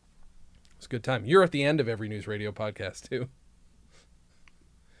 It's a good time. You're at the end of every News Radio podcast, too.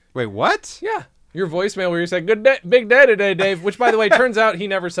 Wait, what? Yeah. Your voicemail where you said, "Good day, big day today, Dave," which, by the way, turns out he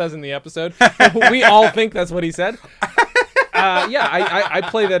never says in the episode. We all think that's what he said. Yeah, I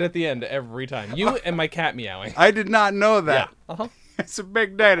play that at the end every time. You and my cat meowing. I did not know Yeah. that. Uh-huh. It's a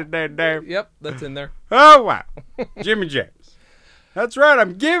big day today, Dave. Yep, that's in there. Oh, wow. Jimmy James. That's right.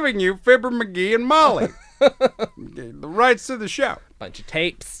 I'm giving you Fibber McGee and Molly. The rights to the show. Bunch of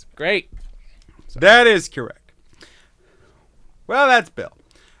tapes. Great. That is correct. Well, that's Bill.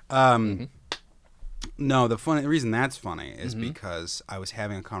 No, the reason that's funny is because I was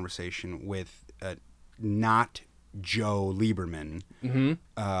having a conversation with not Joe Lieberman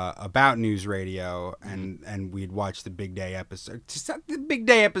about News Radio, and we'd watched the Big Day episode. The Big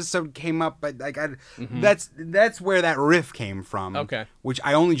Day episode came up, but that's where that riff came from. Okay. Which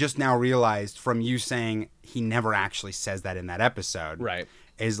I only just now realized from you saying he never actually says that in that episode. Right.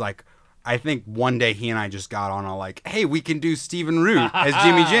 Is like, I think one day he and I just got on a like, hey, we can do Stephen Root as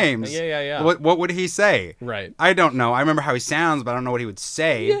Jimmy James. Yeah. What would he say? Right. I don't know. I remember how he sounds, but I don't know what he would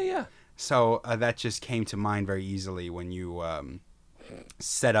say. Yeah. So that just came to mind very easily when you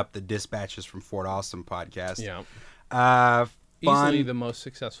set up the Dispatches from Fort Awesome podcast. Yeah. Fun. Easily the most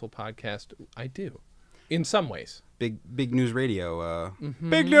successful podcast I do, in some ways. Big News Radio.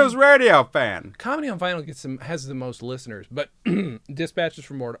 Big News Radio fan. Comedy on Vinyl has the most listeners, but Dispatches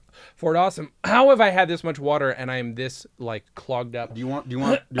from Fort Awesome. How have I had this much water and I am this like clogged up? Do you want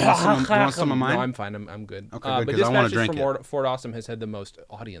some of mine? No, I'm fine. I'm good. Okay, good, but 'cause I wanna Dispatches drink from it. Fort Awesome has had the most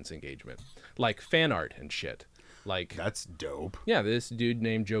audience engagement, like fan art and shit. Like, That's dope. yeah, this dude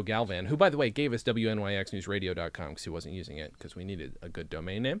named Joe Galvan, who, by the way, gave us WNYXNewsRadio.com because he wasn't using it because we needed a good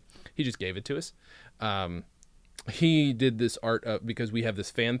domain name. He just gave it to us. He did this art because we have this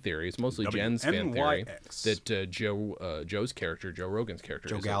fan theory. It's mostly Jen's fan theory that Joe's character, Joe Rogan's character,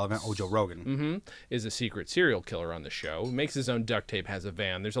 Joe Gallivan. Joe Rogan. is a secret serial killer on the show. Makes his own duct tape, has a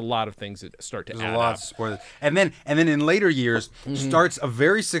van. There's a lot of things that start to add up. Of spoilers. And then in later years starts a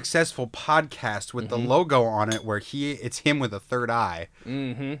very successful podcast with the logo on it where it's him with a third eye.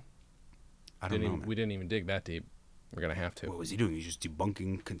 I don't know. We didn't even dig that deep. We're gonna have to. What was he doing? He's just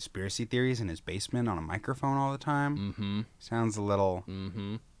debunking conspiracy theories in his basement on a microphone all the time. Sounds a little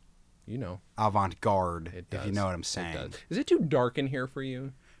You know, avant-garde, it if you does. know what I'm It saying. does. Is it too dark in here for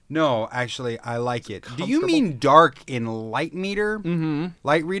you? No, actually, I like it. Do you comfortable. mean dark in light meter,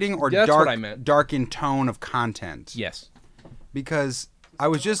 light reading, or Yeah, that's dark what I meant. dark in tone of content? Yes. Because I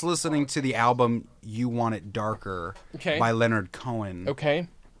was just listening to the album "You Want It Darker" Okay. by Leonard Cohen Okay.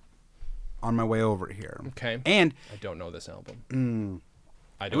 on my way over here. Okay. And I don't know this album.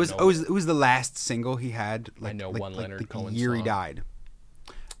 I don't it was know. it was the last single he had. Like, I know one Leonard the Cohen year he song. died.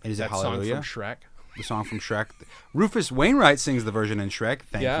 Is it that song Hallelujah? from Shrek. The song from Shrek. Rufus Wainwright sings the version in Shrek.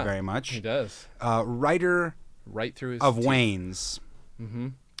 Thank you very much. He does. Writer Right through his of teeth. Wayne's.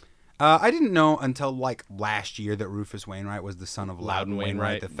 I didn't know until like last year that Rufus Wainwright was the son of Loudon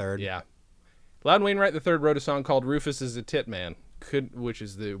Wainwright III. Yeah. Loudon Wainwright III wrote a song called Rufus is a Tit Man, which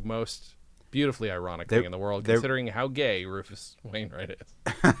is the most beautifully ironic thing in the world, considering how gay Rufus Wainwright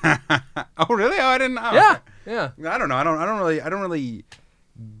is. Oh really? Oh, I didn't know. Yeah. I don't know. I don't really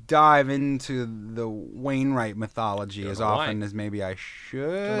dive into the Wainwright mythology as know why. often as maybe I should.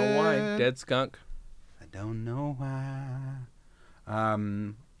 Don't know why. Dead skunk. I don't know why.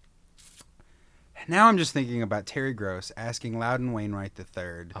 Now I'm just thinking about Terry Gross asking Loudon Wainwright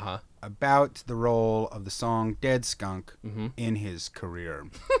III about the role of the song "Dead Skunk" in his career.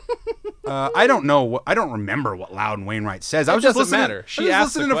 I don't know. I don't remember what Loudon Wainwright says. I was just doesn't listening. matter. She I was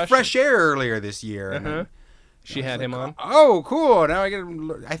asked the listening to question. Fresh Air earlier this year. And She had him on. oh, cool! Now I get.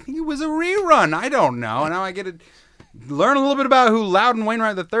 I think it was a rerun. I don't know. Now I get to learn a little bit about who Loudon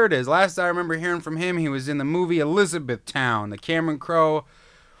Wainwright III is. Last I remember hearing from him, he was in the movie Elizabethtown, the Cameron Crowe,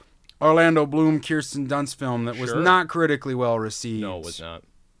 Orlando Bloom, Kirsten Dunst film that was not critically well received. No, it was not.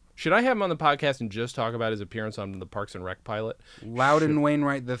 Should I have him on the podcast and just talk about his appearance on the Parks and Rec pilot? Loudon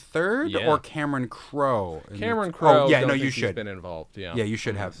Wainwright III Yeah. or Cameron Crowe? Cameron Crowe. Oh, yeah, don't no, think you he's should. been involved. Yeah. Yeah, you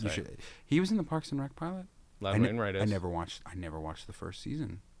should I'm have. gonna You say. should. He was in the Parks and Rec pilot. Loudon Wainwright is. I never watched the first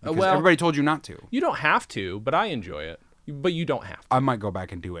season. Because well- everybody told you not to. You don't have to, but I enjoy it. But you don't have to. I might go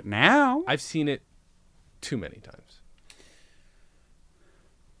back and do it now. I've seen it Too many times.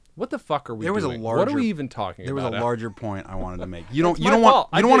 What the fuck are we There was doing? a larger, what are we even talking there about? There was a larger point I wanted to make. You don't. It's You my don't fault.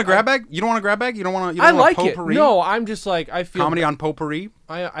 want. You don't want to grab bag. You don't want to grab bag. You don't want to. I like it. potpourri? No, I'm just like I feel Comedy on potpourri.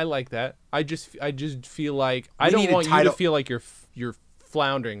 I like that. I just feel like We I don't need a want you to title- feel like you're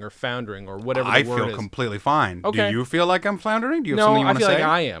floundering or foundering or whatever the I word feel is. completely fine. Okay. Do you feel like I'm floundering? Do you have No, something you I want to feel say? like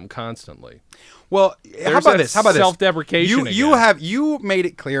I am constantly. Well, how There's about that this? How about this? self-deprecation You again. you made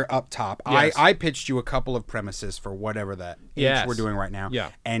it clear up top. Yes. I pitched you a couple of premises for whatever that Yes. we're doing right now. Yeah.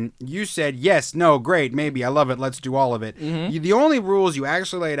 And you said yes, no, great, maybe, I love it, let's do all of it. Mm-hmm. The only rules you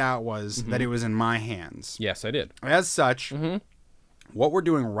actually laid out was that it was in my hands. Yes, I did. As such, what we're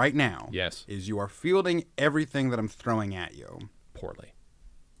doing right now Yes. is you are fielding everything that I'm throwing at you. Poorly.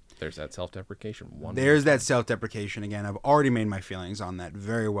 There's that self-deprecation. There's that self-deprecation again. I've already made my feelings on that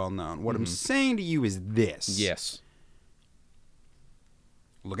very well known. What I'm saying to you is this. Yes.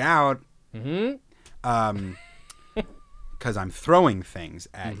 Look out. Mm-hmm. Because I'm throwing things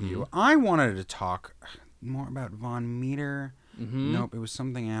at you. I wanted to talk more about Von Meter. Nope, it was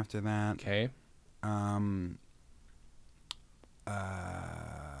something after that. Okay.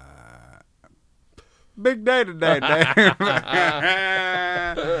 Big day today, Dave.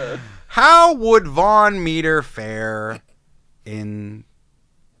 How would Von Meter fare in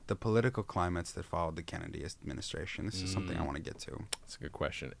the political climates that followed the Kennedy administration? This is something I want to get to. That's a good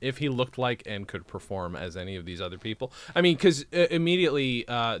question. If he looked like and could perform as any of these other people, I mean, because immediately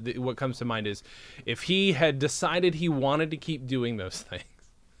what comes to mind is if he had decided he wanted to keep doing those things.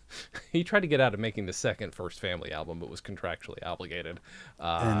 He tried to get out of making the second First Family album, but was contractually obligated.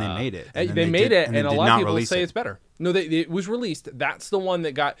 And then they made it. And then they made it, and and a did lot not of people release say it. it's better. No, it was released. That's the one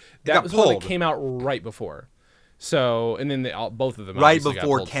that got got was the one that pulled. came out right before. So, and then both of them Right obviously got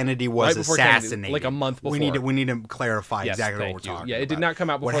before pulled. Kennedy was Right before Kennedy, assassinated. like a month before. We need to clarify Yes, exactly what thank we're you. talking Yeah, about. it did not come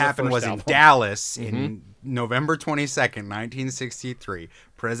out before What the happened first was album. in Dallas in November 22nd, 1963,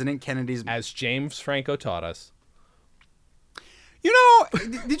 President Kennedy's... As James Franco taught us. You know,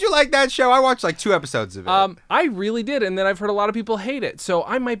 did you like that show? I watched like 2 episodes of it. I really did, and then I've heard a lot of people hate it, so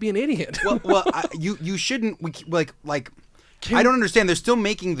I might be an idiot. well, you shouldn't... I don't understand. They're still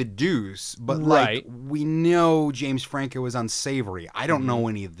making the Deuce, but Right. we know James Franco is unsavory. I don't know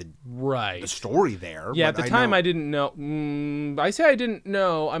any of the right. story there. Yeah, at but the time know- I didn't know. I say I didn't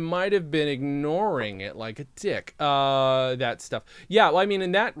know. I might have been ignoring it like a dick. That stuff. Yeah, well, I mean,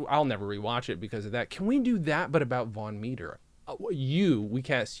 in that, I'll never rewatch it because of that. Can we do that, but about Von Meter? We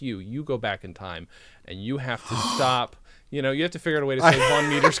cast you. You go back in time, and you have to stop. You know, you have to figure out a way to save Von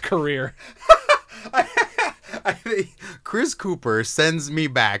Meter's career. I think Chris Cooper sends me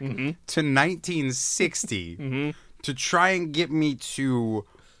back to 1960 to try and get me to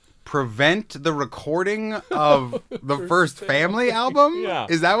prevent the recording of the First Family album. Yeah.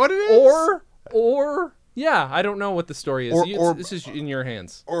 Is that what it is? Or yeah, I don't know what the story is. This is in your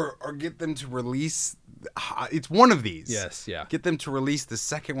hands. Or get them to release. It's one of these. Yes, yeah. Get them to release the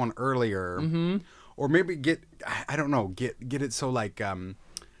second one earlier, or maybe I don't know. Get it so like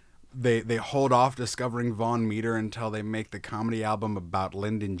they hold off discovering Von Meter until they make the comedy album about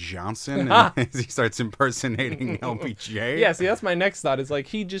Lyndon Johnson and as he starts impersonating LBJ. Yeah, see, that's my next thought. Is like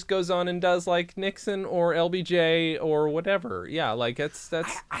he just goes on and does like Nixon or LBJ or whatever. Yeah, like that's.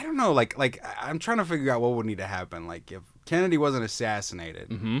 I don't know. Like I'm trying to figure out what would need to happen. Like if Kennedy wasn't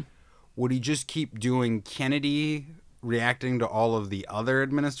assassinated, would he just keep doing Kennedy reacting to all of the other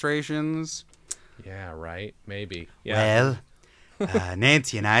administrations? Yeah, right. Maybe. Yeah. Well,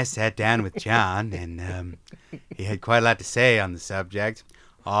 Nancy and I sat down with John, and he had quite a lot to say on the subject.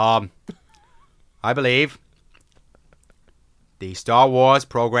 I believe the Star Wars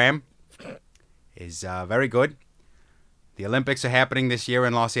program is very good. The Olympics are happening this year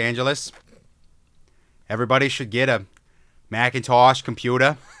in Los Angeles. Everybody should get a Macintosh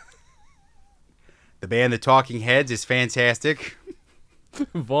computer. The band The Talking Heads is fantastic.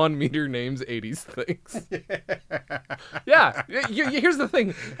 Von Meter names 80s things. Yeah. Here's the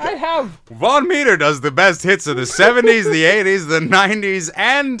thing. I have. Von Meter does the best hits of the 70s, the 80s, the 90s,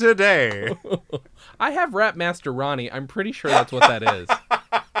 and today. I have Rap Master Ronnie. I'm pretty sure that's what that is.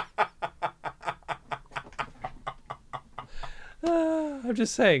 I'm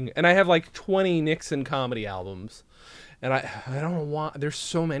just saying. And I have like 20 Nixon comedy albums. And I don't know why. There's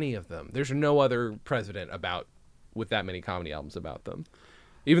so many of them. There's no other president with that many comedy albums about them.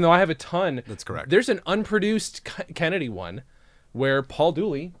 Even though I have a ton. That's correct. There's an unproduced Kennedy one where Paul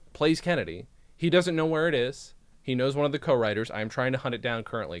Dooley plays Kennedy. He doesn't know where it is. He knows one of the co-writers. I'm trying to hunt it down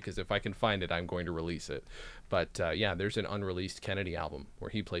currently because if I can find it, I'm going to release it. But yeah, there's an unreleased Kennedy album where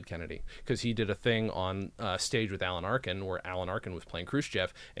he played Kennedy because he did a thing on stage with Alan Arkin where Alan Arkin was playing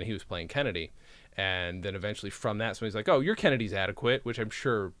Khrushchev and he was playing Kennedy. And then eventually from that, somebody's like, "Oh, your Kennedy's adequate," which I'm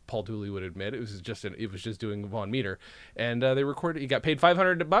sure Paul Dooley would admit. It was just doing Von Meter, and they recorded. He got paid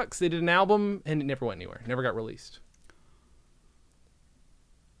 $500. They did an album, and it never went anywhere. Never got released.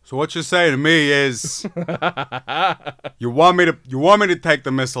 So what you're saying to me is you want me to take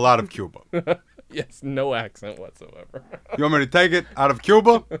the missile out of Cuba. Yes, no accent whatsoever. You want me to take it out of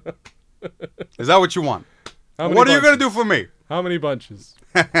Cuba? Is that what you want? What are you going to do for me? How many bunches?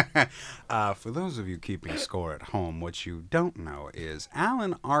 For those of you keeping score at home, what you don't know is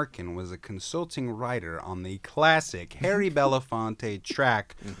Alan Arkin was a consulting writer on the classic Harry Belafonte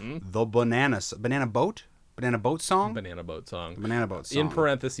track, The Banana Boat Song? Banana Boat Song. Banana Boat Song. In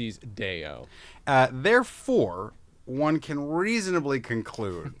parentheses, Deo. Therefore, one can reasonably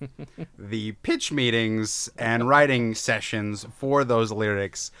conclude the pitch meetings and writing sessions for those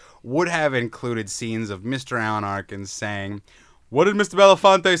lyrics would have included scenes of Mr. Alan Arkin saying, "What did Mr.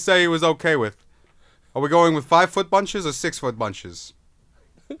 Belafonte say he was okay with? Are we going with 5-foot bunches or 6-foot bunches?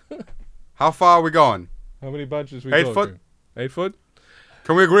 How far are we going? How many bunches we 8 foot? 8 foot?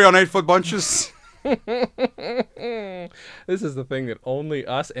 Can we agree on 8-foot bunches?" This is the thing that only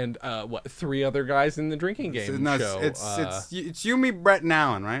us and 3 other guys in the drinking game show. It's you, me, Brett, and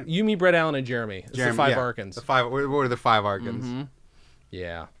Alan, right? You, me, Brett, Allen, and Jeremy. It's the 5 Arkins. What were the 5 Arkins?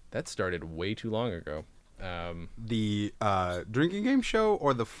 Yeah, that started way too long ago. The drinking game show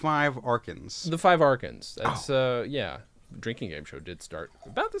or the 5 Arkins? The 5 Arkins. That's yeah. Drinking game show did start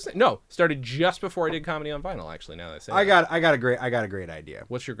about the same. No, started just before I did Comedy on Vinyl. Actually, now that I say I got a great idea.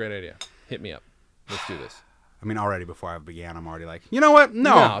 What's your great idea? Hit me up. Let's do this. I mean, already before I began, I'm already like, you know what?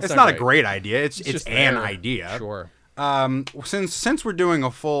 No, it's not a great idea. It's just an there. idea. Sure. Since we're doing a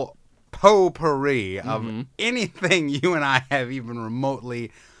full potpourri of anything you and I have even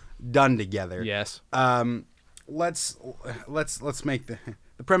remotely done together. Yes. Let's make the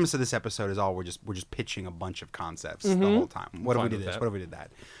premise of this episode is all we're just pitching a bunch of concepts the whole time. What if we did this? What if we did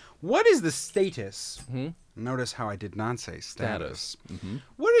that? What is the status? Notice how I did not say status.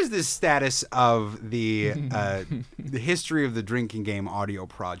 What is the status of the history of the drinking game audio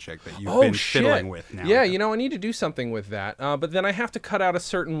project that you've been fiddling with now? Yeah, I need to do something with that. But then I have to cut out a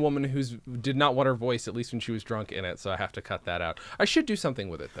certain woman who did not want her voice, at least when she was drunk in it, so I have to cut that out. I should do something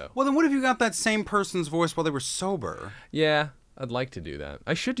with it, though. Well, then what if you got that same person's voice while they were sober? Yeah, I'd like to do that.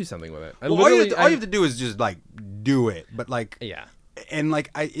 I should do something with it. All you have to do is just, do it. But, yeah. And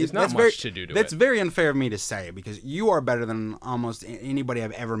there's not much to do to that's it. very unfair of me to say because you are better than almost anybody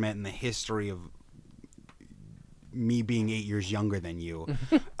I've ever met in the history of me being 8 years younger than you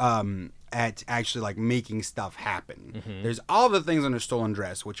at actually making stuff happen. There's all the things under Stolen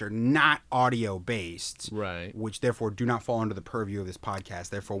Dress which are not audio based, right? Which therefore do not fall under the purview of this podcast.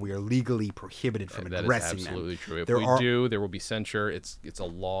 Therefore, we are legally prohibited from addressing them. That is absolutely true. If there will be censure. It's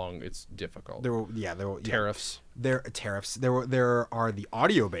difficult. There will tariffs. There are the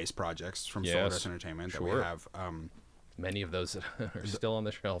audio based projects from Stolen Dress Entertainment that we have. Many of those are still on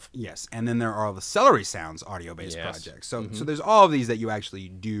the shelf. Yes, and then there are the Celery Sounds audio-based projects. So there's all of these that you actually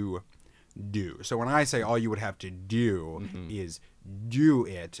do. So when I say all you would have to do is do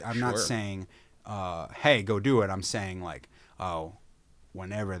it, I'm not saying, hey, go do it. I'm saying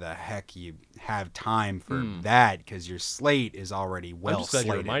whenever the heck you have time for that, because your slate is already well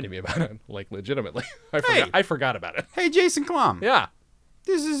slated. I'm just glad you reminded me about it, legitimately. I forgot about it. Hey, Jason Klum. Yeah.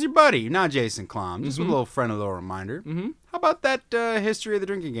 This is your buddy, not Jason Klum. Just a little little reminder. How about that history of the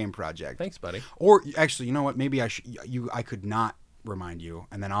drinking game project? Thanks, buddy. Or actually, you know what? Maybe I could not remind you,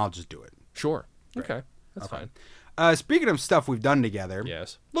 and then I'll just do it. Sure. Great. Okay. That's fine. Speaking of stuff we've done together.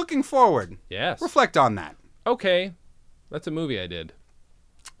 Yes. Looking forward. Yes. Reflect on that. Okay. That's a movie I did.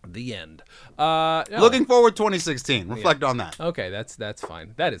 The end. Looking forward 2016. Reflect on that. Okay, that's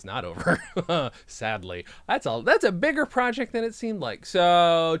fine. That is not over. Sadly. That's a bigger project than it seemed like.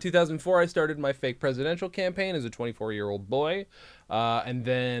 So 2004 I started my fake presidential campaign as a 24-year-old boy. And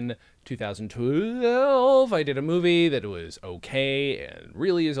then 2012 I did a movie that was okay and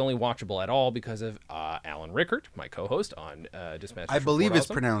really is only watchable at all because of Alan Rickert, my co-host on Dispatch. I believe it's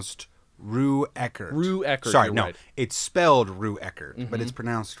pronounced Rue Eckert. Rue Eckert. Sorry, no. Right. It's spelled Rue Eckert, but it's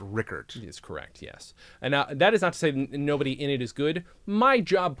pronounced Rickert. It is correct, yes. And now, that is not to say nobody in it is good. My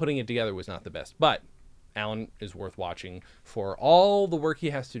job putting it together was not the best. But Alan is worth watching for all the work he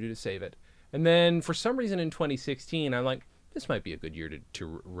has to do to save it. And then, for some reason, in 2016, I'm like, this might be a good year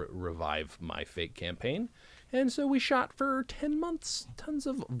to revive my fake campaign. And so we shot for 10 months, tons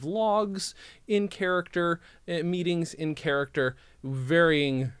of vlogs in character, meetings in character,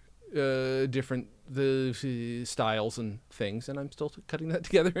 varying different styles and things. And I'm still cutting that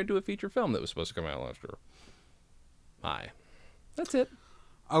together into a feature film that was supposed to come out last year. That's it.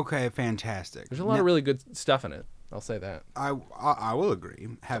 Okay, fantastic. There's a lot of really good stuff in it. I'll say that. I will agree,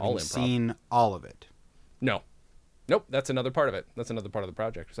 having all improv. seen all of it. Nope, that's another part of it. That's another part of the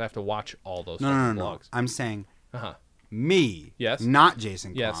project, because I have to watch all those No. vlogs. I'm saying Uh-huh. me, Yes. not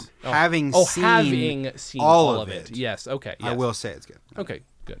Jason Klom, Yes. having seen all of it. Yes, okay. Yes. I will say it's good. Okay,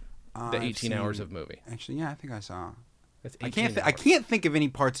 good. The I've 18 hours seen- of movie. Actually, yeah, I think I saw. That's I 18 can't. I hours. can't think of any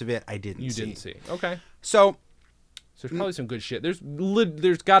parts of it I didn't. You didn't see. Okay. So So there's probably some good shit. There's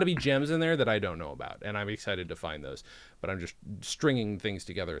got to be gems in there that I don't know about, and I'm excited to find those. But I'm just stringing things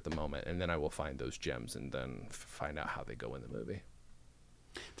together at the moment, and then I will find those gems and then find out how they go in the movie.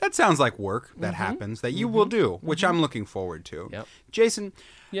 that sounds like work that happens that you will do, which I'm looking forward to. Yep. Jason,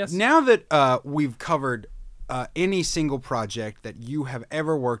 Yes. now that we've covered any single project that you have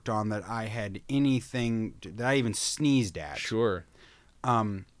ever worked on that I had anything that I even sneezed at. Sure.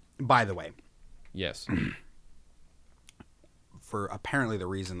 By the way, Yes. for apparently the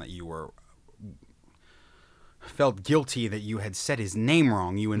reason that you were felt guilty that you had said his name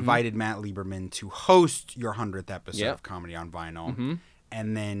wrong, you invited Matt Lieberman to host your 100th episode Yep. of Comedy on Vinyl,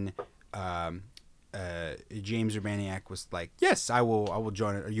 and then James Urbaniak was like, "Yes, I will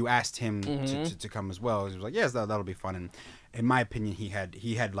join it." Or you asked him to come as well. He was like, "Yes, that'll be fun." And in my opinion, he had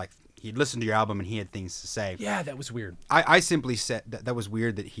he'd listened to your album and he had things to say. Yeah, that was weird. I simply said that was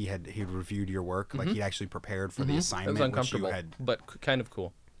weird that he'd reviewed your work, like he'd actually prepared for the That assignment. was uncomfortable, Which you had, but kind of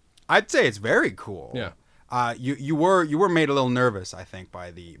cool. I'd say it's very cool. Yeah. You were made a little nervous, I think,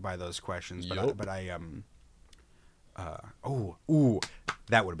 by those questions, but Yup.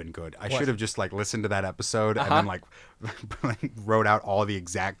 that would have been good. I What? should have just like listened to that episode and then like wrote out all the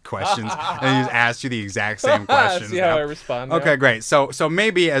exact questions and he just asked you the exact same questions. See how I Yep. respond. Okay, yeah. great. So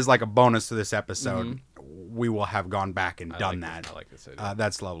maybe as like a bonus to this episode, we will have gone back and done that. I like this idea.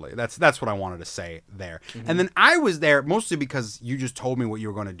 That's lovely. That's what I wanted to say there. And then I was there mostly because you just told me what you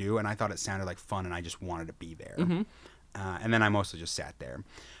were going to do, and I thought it sounded like fun, and I just wanted to be there. And then I mostly just sat there.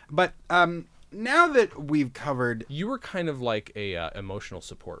 But now that we've covered, You were kind of like a emotional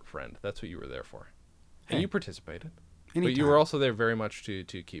support friend. That's what you were there for, and Hey. you participated. But Anytime. you were also there very much to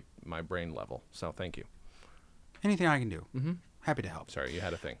keep my brain level. So thank you. anything I can do, happy to help. Sorry, you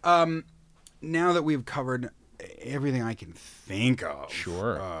had a thing. Now that we've covered everything I can think of,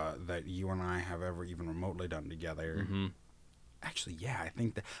 Sure. that you and I have ever even remotely done together. Actually, yeah, I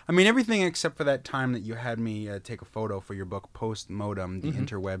think that. I mean, everything except for that time that you had me take a photo for your book, Post Modem: The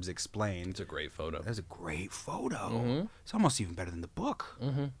Interwebs Explained. It's a great photo. That was a great photo. It's almost even better than the book.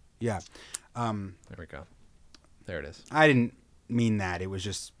 Yeah. There we go. There it is. I didn't mean that. It was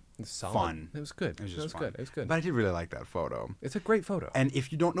just It's solid. fun. It was good. It was It just was fun. good. It was good. But I did really like that photo. It's a great photo. And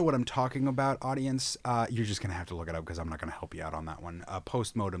if you don't know what I'm talking about, audience, you're just going to have to look it up because I'm not going to help you out on that one.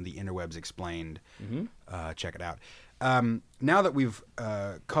 Post Modem, The Interwebs Explained. Check it out. Now that we've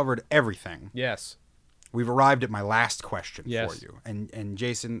covered everything, Yes. we've arrived at my last question Yes. for you. And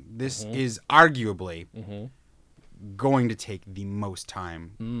Jason, this is arguably going to take the most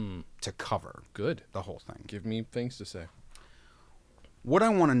time to cover Good. the whole thing. Give me things to say. What I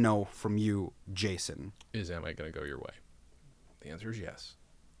want to know from you, Jason, Am I going to go your way? The answer is yes.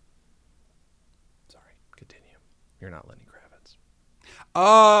 Sorry. Continue. You're not Lenny Kravitz.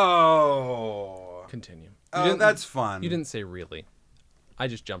 Oh, Continue. that's fun. You didn't say really. I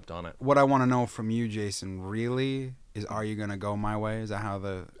just jumped on it. What I want to know from you, Jason, really is: are you gonna go my way? Is that how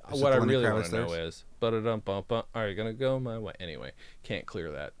the What I Lenny really Kravitz want to know there? is, ba-da-dum-bum-bum, are you going to go my way? Anyway, can't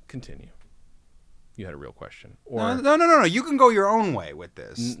clear that. Continue. You had a real question. Or No. You can go your own way with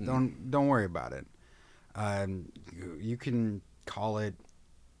this. Don't worry about it. You can call it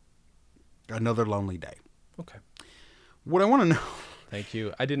Another Lonely Day. Okay. What I want to know. Thank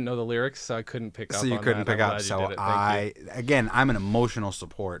you. I didn't know the lyrics, so I couldn't pick up So you on couldn't that. pick I'm up. glad you So did it. Thank you. again, I'm an emotional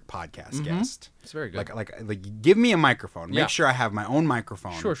support podcast guest. It's very good. Like, give me a microphone. Yeah. Make sure I have my own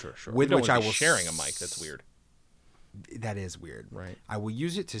microphone. Sure. With We don't which want I to be will sharing a mic. That's weird. That is weird. Right. I will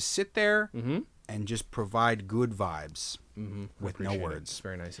use it to sit there and just provide good vibes with no Appreciate it. words. It's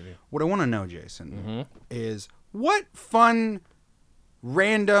very nice of you. What I want to know, Jason, is what fun,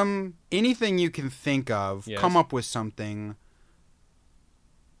 random, anything you can think of, Yes. come up with something,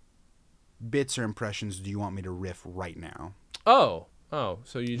 bits or impressions do you want me to riff right now? Oh.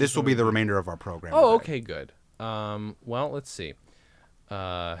 So you. This just will be wanted the to- remainder of our program. Oh, today. okay, good. Well, let's see. You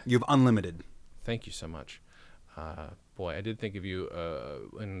have unlimited. Thank you so much. boy, I did think of you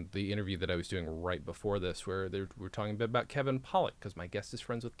in the interview that I was doing right before this, where we're talking a bit about Kevin Pollak, because my guest is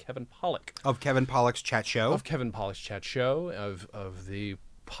friends with Kevin Pollak. Of Kevin Pollak's Chat Show? Of Kevin Pollak's Chat Show, of the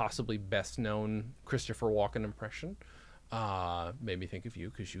possibly best-known Christopher Walken impression. Made me think of you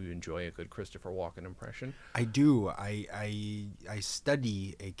because you enjoy a good Christopher Walken impression. I do. I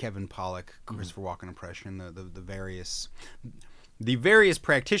study a Kevin Pollak Christopher Walken impression. The various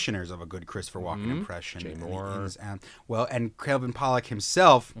practitioners of a good Christopher Walken impression. Jay Moore. And Kevin Pollak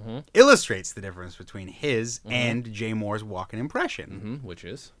himself illustrates the difference between his and Jay Moore's Walken impression. Which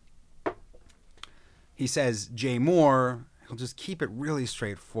is? He says Jay Moore, he'll just keep it really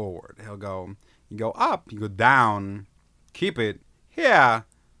straightforward. He'll go, you go up, you go down, keep it here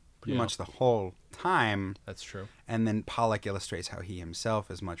pretty much the whole time. That's true. And then Pollak illustrates how he himself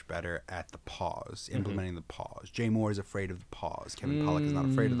is much better at the pause, implementing the pause. Jay Moore is afraid of the pause. Kevin Pollak is not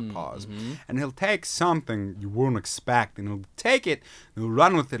afraid of the pause. And he'll take something you won't expect, and he'll take it, and he'll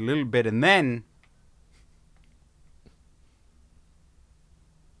run with it a little bit, and then...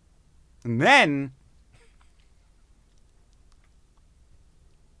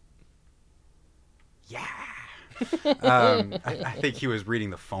 Yeah. I think he was reading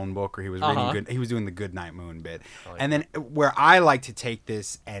the phone book, or he was reading he was doing the Good Night Moon bit. And then where I like to take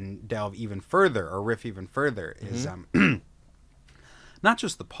this and delve even further, or riff even further, is not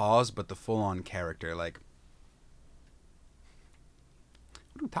just the pause, but the full-on character. Like,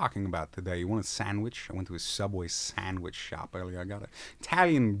 what are we talking about today? You want a sandwich? I went to a Subway sandwich shop earlier. I got an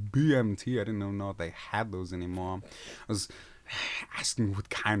Italian BMT. I didn't know if they had those anymore. I was asking what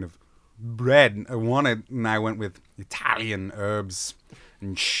kind of bread I wanted, and I went with Italian herbs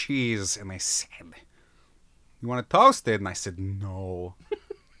and cheese, and they said, you want it toasted? And I said, no.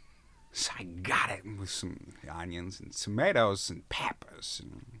 So I got it with some onions and tomatoes and peppers,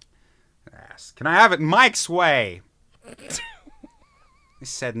 and I asked, can I have it Mike's way? They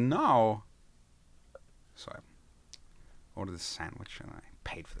said no. So I ordered the sandwich, and I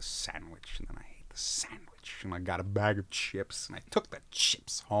paid for the sandwich, and then I ate the sandwich, and I got a bag of chips, and I took the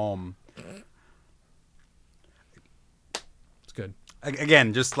chips home. It's good.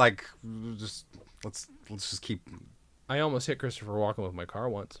 Again, let's just keep. I almost hit Christopher Walken with my car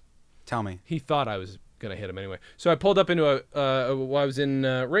once. Tell me. He thought I was gonna hit him anyway. So I pulled up into I was in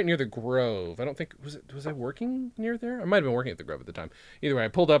right near the Grove. I don't think was I working near there? I might have been working at the Grove at the time. Either way, I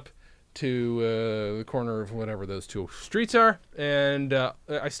pulled up to the corner of whatever those two streets are, and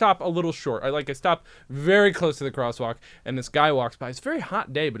I stop a little short. I stop very close to the crosswalk, and this guy walks by. It's a very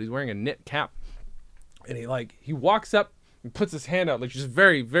hot day, but he's wearing a knit cap, and he walks up and puts his hand out, like, just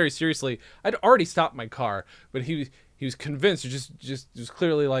very, very seriously. I'd already stopped my car, but he was convinced. Just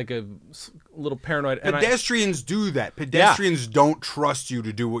clearly like a little paranoid. Pedestrians do that. Pedestrians don't trust you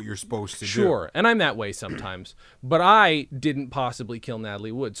to do what you're supposed to do. Sure, and I'm that way sometimes. But I didn't possibly kill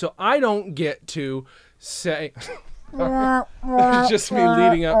Natalie Wood, so I don't get to say. It's just me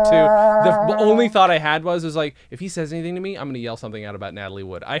leading up to the only thought I had was like, if he says anything to me, I'm gonna yell something out about Natalie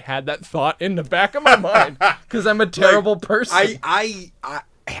Wood. I had that thought in the back of my mind because I'm a terrible person.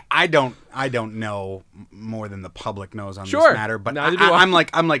 I don't know more than the public knows on this Sure. matter, but Neither do I. I'm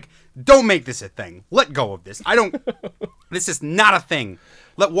like, don't make this a thing. Let go of this. This is not a thing.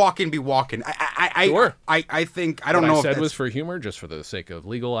 Let Walken be Walken. Sure. I think I don't know What I if said that's, was for humor, just for the sake of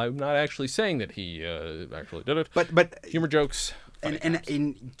legal. I'm not actually saying that he actually did it. but Humor jokes.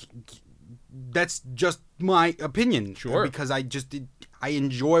 and that's just my opinion. Sure. Because I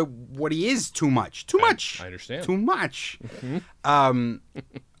enjoy what he is too much. Too much. I understand. Too much.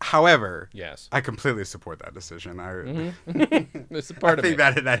 However, Yes. I completely support that decision. It's a part I of think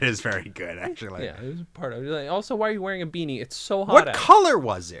it. that is very good, actually. Yeah, it was a part of it. Also, why are you wearing a beanie? It's so hot What out. color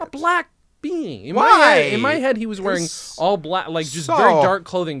was it? A black beanie. Why? In my head, he was wearing It's all black, like just so- very dark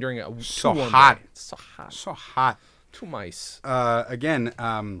clothing during a so too warm hot. day. It's so hot. So hot. Too nice. Again,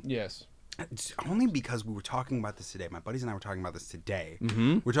 Yes. it's only because we were talking about this today. My buddies and I were talking about this today.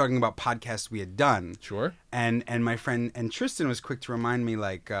 Mm-hmm. We're talking about podcasts we had done. Sure. And my friend and Tristan was quick to remind me,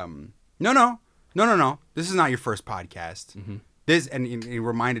 like, no. This is not your first podcast. Mm-hmm. And he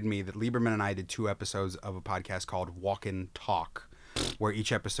reminded me that Lieberman and I did 2 episodes of a podcast called Walken Talk, where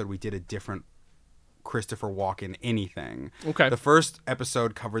each episode we did a different Christopher Walken anything. Okay. The first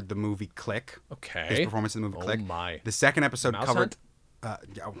episode covered the movie Click. Okay. His performance in the movie Click. Oh my. The second episode Mouse covered. Hunt?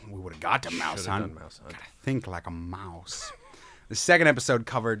 Yeah, we would have got to Mouse Should've Hunt. done Mouse Hunt. Gotta think like a mouse. The second episode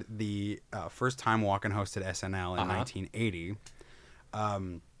covered the first time Walken hosted SNL in 1980.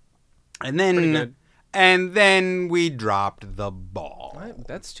 And Pretty then good. and then we dropped the ball.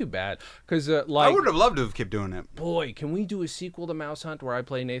 That's too bad. Because, I would have loved to have kept doing it. boy, can we do a sequel to Mouse Hunt where I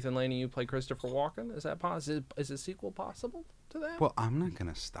play Nathan Lane and you play Christopher Walken? Is that possible? Is a sequel possible to that? Well, I'm not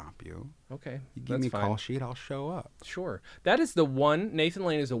going to stop you. Okay. You give that's me a fine. call sheet, I'll show up. Sure. That is the one. Nathan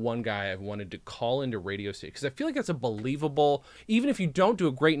Lane is the one guy I've wanted to call into radio station because I feel like that's a believable. Even if you don't do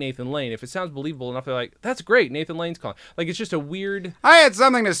a great Nathan Lane, if it sounds believable enough, they're like, "That's great, Nathan Lane's calling." Like it's just a weird. I had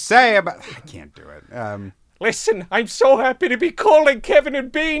something to say about. I can't do it. Listen, I'm so happy to be calling Kevin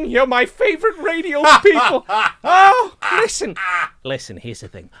and Bean. You're my favorite radio people. Oh, listen. Here's the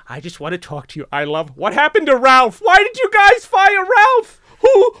thing. I just want to talk to you. I love. What happened to Ralph? Why did you guys fire Ralph?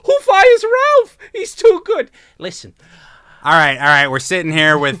 Who fires Ralph? He's too good. Listen. All right. We're sitting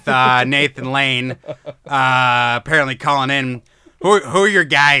here with Nathan Lane, apparently calling in. Who are your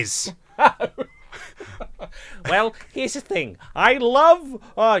guys? Well, here's the thing. I love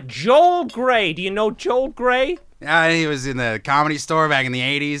Joel Grey. Do you know Joel Grey? He was in the Comedy Store back in the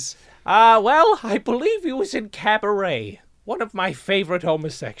 80s. Well, I believe he was in Cabaret. One of my favorite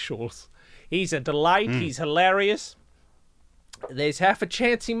homosexuals. He's a delight. He's hilarious. There's half a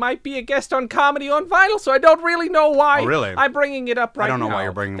chance he might be a guest on Comedy on Vinyl, so I don't really know why. Oh, really? I'm bringing it up right now. I don't know why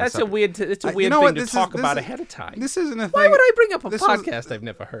you're bringing this up. up. It's a weird thing to talk about ahead of time. This isn't a thing. Why would I bring up a podcast I've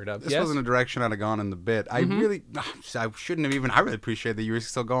never heard of? This wasn't a direction I'd have gone in the bit. I shouldn't have even. I really appreciate that you were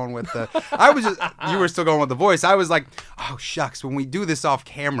still going with the. You were still going with the voice. I was like, oh shucks, when we do this off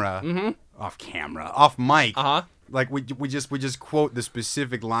camera, off mic. Like we just quote the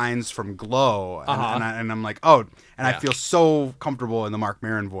specific lines from Glow, and I'm like, oh, and I feel so comfortable in the Mark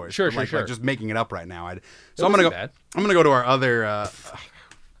Maron voice. Sure. Like just making it up right now. So I'm gonna go to our other.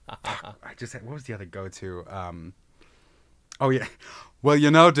 What was the other go-to? Oh yeah,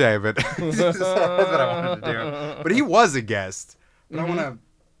 well David. That's what I wanted to do, but he was a guest. But I want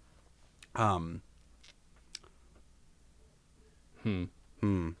to.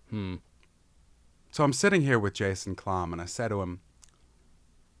 So I'm sitting here with Jason Klom, and I said to him,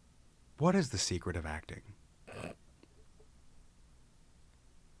 what is the secret of acting?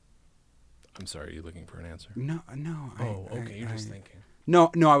 I'm sorry, are you looking for an answer? No. Oh, okay, you're just thinking.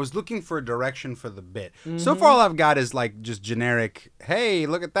 No, I was looking for a direction for the bit. So far, all I've got is like just generic, hey,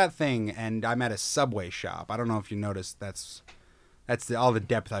 look at that thing, and I'm at a Subway shop. I don't know if you noticed that's all the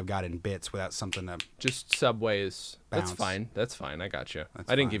depth I've got in bits without something to... Just Subway is... bounce. That's fine, I got you. That's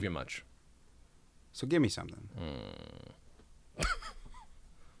I didn't fine. give you much. So give me something.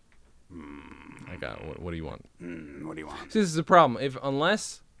 I got what do you want? What do you want? See, this is the problem. This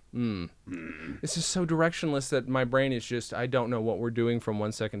is so directionless that my brain is just, I don't know what we're doing from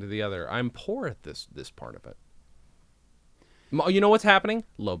one second to the other. I'm poor at this part of it. You know what's happening?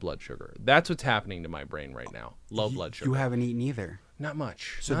 Low blood sugar. That's what's happening to my brain right now. Low blood sugar. You haven't eaten either. Not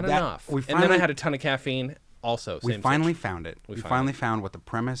much. So Not that- enough. we And then I finally- had a ton of caffeine. Also, We same finally switch. found it. We finally- finally found what the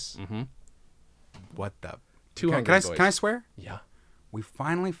premise... What the... Can I swear? Yeah. We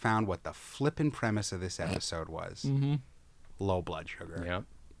finally found what the flippin' premise of this episode was. Low blood sugar.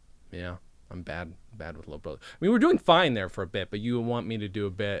 Yeah. I'm bad with low blood. I mean, we're doing fine there for a bit, but you want me to do a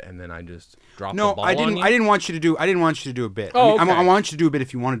bit, and then I just drop the ball I didn't. on you? I didn't want you to do. I didn't want you to do a bit. Oh, I okay. want you to do a bit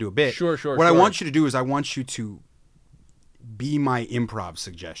if you want to do a bit. Sure. What I want you to do is I want you to be my improv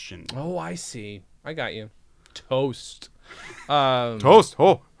suggestion. Oh, I see. I got you. Toast. Toast.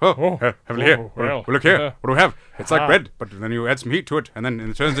 Have a look here. well, Look here. What do we have? It's like bread, but then you add some heat to it, and then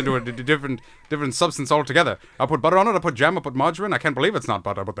it turns into a different substance altogether. I put butter on it. I put jam. I put margarine. I can't believe it's not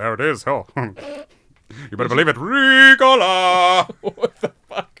butter, but there it is. Oh, you better believe it. Ricola. What the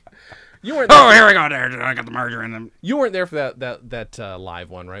fuck? You weren't. Oh, here we go. There, I got the margarine. You weren't there for that live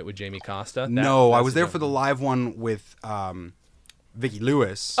one, right, with Jamie Costa? No, I that's was the there joke. for the live one with Vicki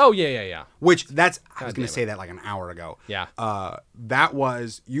Lewis. Oh yeah. Which I was going damn to say that like an hour ago. Yeah. That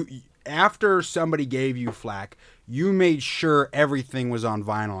was you after somebody gave you flack, you made sure everything was on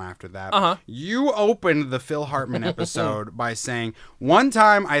vinyl after that. You opened the Phil Hartman episode by saying, one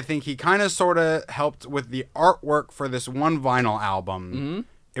time I think he kind of sort of helped with the artwork for this one vinyl album.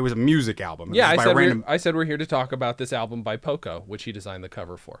 It was a music album. Yeah, It I said we're here to talk about this album by Poco, which he designed the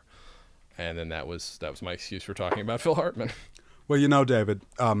cover for. And then that was my excuse for talking about Phil Hartman. Well, David,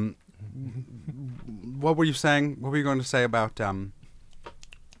 what were you saying? What were you going to say about...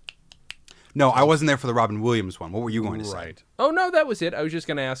 No, I wasn't there for the Robin Williams one. What were you going to say? Right. Oh, no, that was it. I was just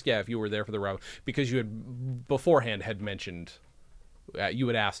going to ask, if you were there for the Robin... Because you had beforehand had mentioned... you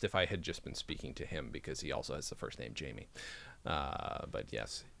had asked if I had just been speaking to him because he also has the first name Jamie. But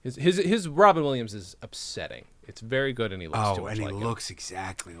yes, his Robin Williams is upsetting. It's very good, and he looks too much like him. looks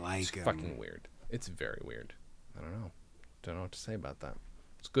exactly like It's him. fucking weird. It's very weird. I don't know what to say about that.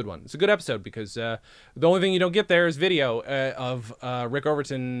 It's a good one. It's a good episode because the only thing you don't get there is video of Rick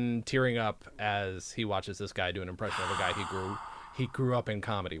Overton tearing up as he watches this guy do an impression of a guy he grew up in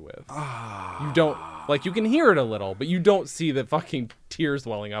comedy with. You don't, like, you can hear it a little, but you don't see the fucking tears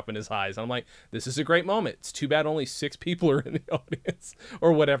welling up in his eyes. I'm like, this is a great moment. It's too bad only 6 people are in the audience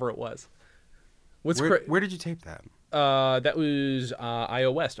or whatever it was. Where did you tape that? That was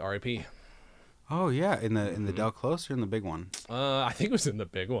I.O. West, R.I.P. Oh yeah, in the Del Close or in the big one? I think it was in the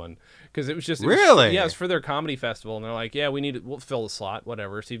big one because it was just really. Yeah, it's for their comedy festival, and they're like, yeah, we'll fill the slot,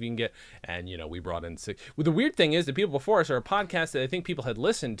 whatever. See if you can get. And we brought in 6. Well, the weird thing is, the people before us are a podcast that I think people had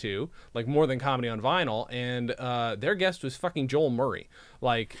listened to, like More Than Comedy on Vinyl, and their guest was fucking Joel Murray.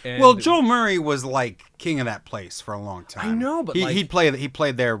 Well, Joel Murray was like king of that place for a long time. I know, but he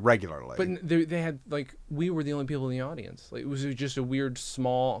played there regularly. But they had we were the only people in the audience. Like, it was just a weird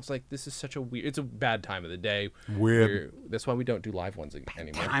small. It's like, this is such a weird. It's a bad time of the day. Weird. That's why we don't do live ones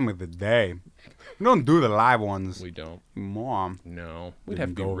anymore. Time of the day. We don't do the live ones. We don't. Mom. No. We'd have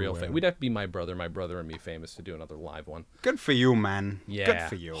to be real famous. We'd have to be my brother and me famous to do another live one. Good for you, man. Yeah. Good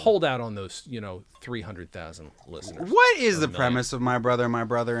for you. Hold out on those, 300,000 listeners. What is the premise of My Brother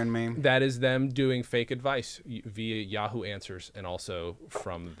and Me? That is them doing fake advice via Yahoo Answers and also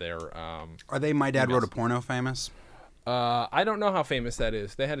from their... Are they My Dad Wrote a Porno famous? I don't know how famous that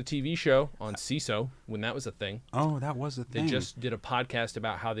is. They had a TV show on CISO when that was a thing. Oh, that was a thing. They just did a podcast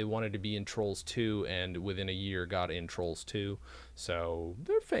about how they wanted to be in Trolls 2, and within a year got in Trolls 2. So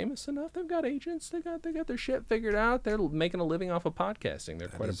they're famous enough. They've got agents. They got their shit figured out. They're making a living off of podcasting. They're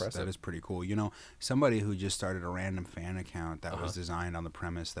quite impressive. That is pretty cool. Somebody who just started a random fan account that was designed on the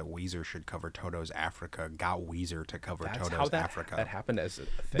premise that Weezer should cover Toto's Africa got Weezer to cover Toto's Africa. That happened as a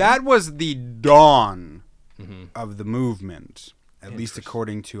thing. That was the dawn of the movement, at least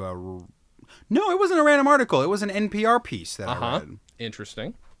according to a... No, it wasn't a random article. It was an NPR piece that I read.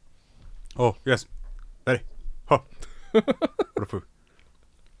 Interesting. Oh, yes. Ready. Oh. What a food.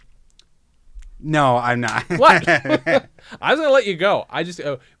 No, I'm not. What? I was going to let you go. I just...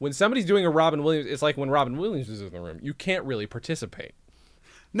 when somebody's doing a Robin Williams, it's like when Robin Williams is in the room. You can't really participate.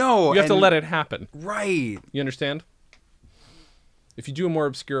 No. You have to let it happen. Right. You understand? If you do a more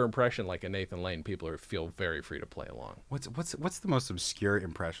obscure impression like a Nathan Lane, people feel very free to play along. What's the most obscure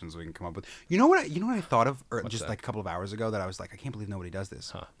impressions we can come up with? You know what I thought of just like a couple of hours ago that I was like, I can't believe nobody does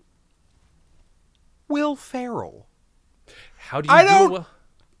this. Huh. Will Ferrell. How do you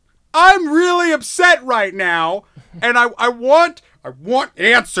I'm really upset right now, and I want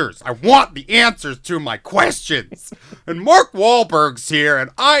answers. I want the answers to my questions. And Mark Wahlberg's here,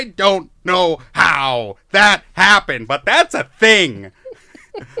 and I don't know how that happened, but that's a thing.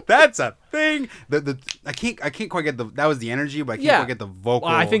 That's a thing. I can't quite get that was the energy, but I can't quite get the vocal.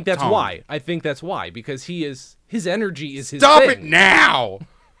 Well, I think that's tone. why. I think that's why, because his energy is his Stop thing. it now.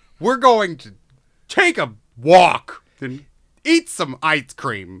 We're going to take a walk and eat some ice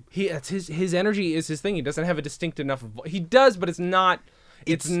cream. That's his energy is his thing. He doesn't have a distinct enough. He does, but it's not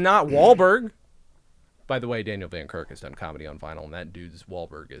Wahlberg. By the way, Daniel Van Kirk has done comedy on vinyl, and that dude's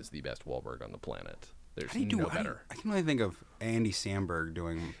Wahlberg is the best Wahlberg on the planet. There's no better. I can only think of Andy Samberg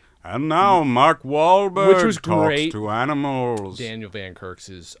doing. And now Mark Wahlberg Which was talks great. to animals. Daniel Van Kirk's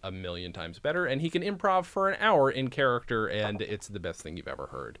is a million times better, and he can improv for an hour in character, and it's the best thing you've ever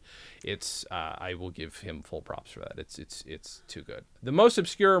heard. It's I will give him full props for that. It's too good. The most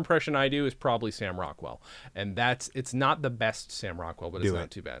obscure impression I do is probably Sam Rockwell, and it's not the best Sam Rockwell, but it's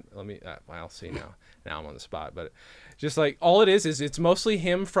not too bad. Let me I'll see now. Now I'm on the spot, but just like all it is it's mostly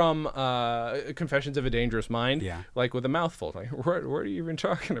him from Confessions of a Dangerous Mind, like with a mouthful. Like, what are you even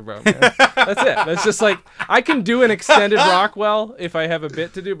talking about, man? That's it. That's just like, I can do an extended Rockwell if I have a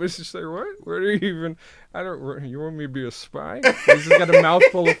bit to do, but it's just like, what are you even? You want me to be a spy? He's just got a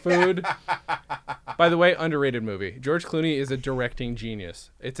mouthful of food. By the way, underrated movie. George Clooney is a directing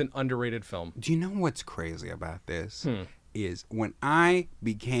genius. It's an underrated film. Do you know what's crazy about this? Is when I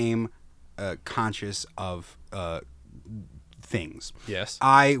became conscious of things. Yes.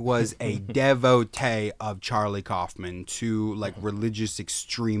 I was a devotee of Charlie Kaufman to like religious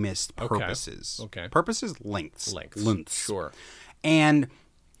extremist purposes. Okay. Purposes? Lengths. Sure. And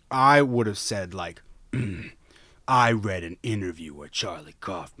I would have said like, I read an interview where Charlie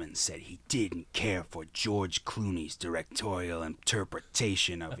Kaufman said he didn't care for George Clooney's directorial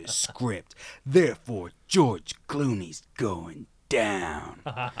interpretation of his script. Therefore, George Clooney's going down.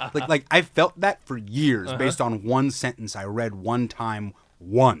 like I felt that for years based on one sentence I read one time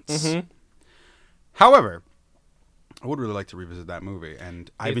once. However, I would really like to revisit that movie,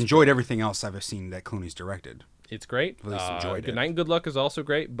 and I've enjoyed everything else I've seen that Clooney's directed. It's great. At least enjoyed Good it. Night and Good Luck is also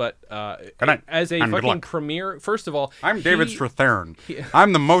great, but Good night as a and good fucking luck. premiere, first of all, I'm David he- Strathairn.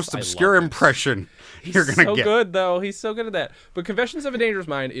 I'm the most obscure love him. impression you're He's gonna so get. good though. He's so good at that. But Confessions of a Dangerous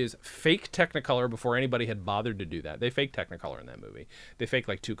Mind is fake Technicolor before anybody had bothered to do that. They faked Technicolor in that movie. They faked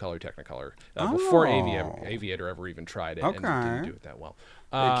like 2-color Technicolor before Oh. Aviator ever even tried it, Okay. and it didn't do it that well.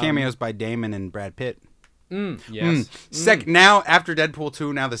 Cameos by Damon and Brad Pitt. Yes, Now after Deadpool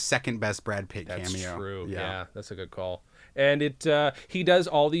 2, now the second best Brad Pitt that's cameo. true. Yeah, that's a good call. And he does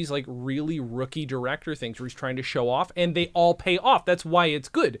all these like really rookie director things where he's trying to show off, and they all pay off. That's why it's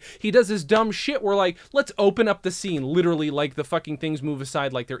good. He does this dumb shit where like, let's open up the scene, literally like the fucking things move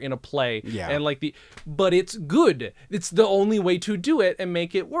aside like they're in a play. Yeah. And like but it's good. It's the only way to do it and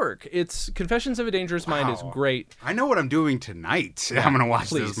make it work. It's Confessions of a Dangerous Mind is Wow. great. I know what I'm doing tonight. I'm gonna watch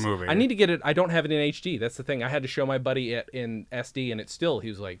Please. this movie. I need to get it. I don't have it in HD. That's the thing. I had to show my buddy it in SD, and it's still, he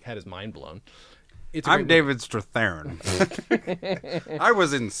was like, had his mind blown. It's a I'm great movie. David Strathairn. I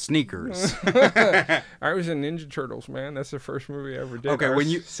was in Sneakers. I was in Ninja Turtles, man. That's the first movie I ever did. Okay, I was when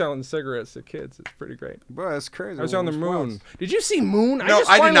you- selling cigarettes to kids, it's pretty great. Bro, that's crazy. I was on the moon. Did you see Moon? No, I just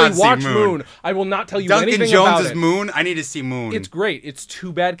I did finally not see watched Moon. I will not tell you Duncan anything about Jones's it. Moon. I need to see Moon. It's great. It's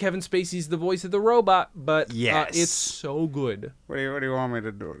too bad Kevin Spacey's the voice of the robot, but Yes. it's so good. What do you want me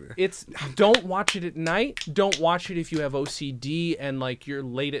to do? It's don't watch it at night. Don't watch it if you have OCD and like you're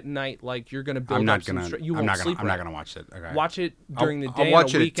late at night, like you're gonna build I'm not up some gonna. stress. You I'm won't not gonna. sleep I'm not right. gonna watch it. Okay. Watch it during the day. I'll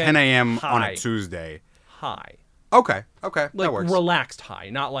watch on a it at 10 a.m. weekend. on High. a Tuesday. High. Okay. Okay. Like that works. relaxed high,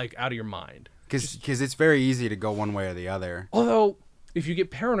 not like out of your mind. Because it's very easy to go one way or the other. Although, if you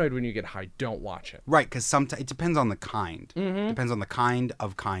get paranoid when you get high, don't watch it. Right. Because sometimes it depends on the kind. Depends on the kind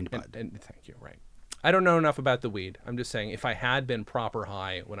of bud. And thank you, right. I don't know enough about the weed. I'm just saying, if I had been proper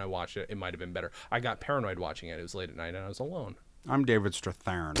high when I watched it, it might have been better. I got paranoid watching it. It was late at night and I was alone. I'm David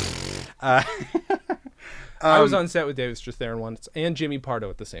Strathairn. I was on set with David Strathairn once and Jimmy Pardo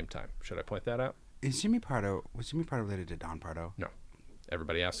at the same time. Should I point that out? Was Jimmy Pardo related to Don Pardo? No.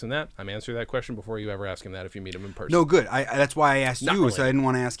 Everybody asks him that. I'm answering that question before you ever ask him that if you meet him in person. No, good. That's why I asked Not you, so I related. didn't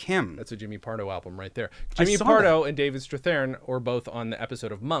want to ask him. That's a Jimmy Pardo album right there. Jimmy saw Pardo and David Strathairn were both on the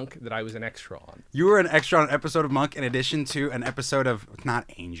episode of Monk that I was an extra on. You were an extra on an episode of Monk in addition to an episode of, not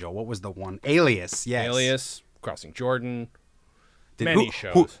Angel, what was the one? Alias, yes. Alias, Crossing Jordan, Did- many who,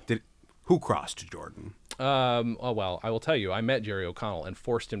 shows. Who crossed Jordan? Oh, well, I will tell you, I met Jerry O'Connell and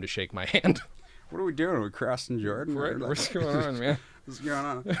forced him to shake my hand. What are we doing? Are we crossing Jordan? What's going on, man? What's going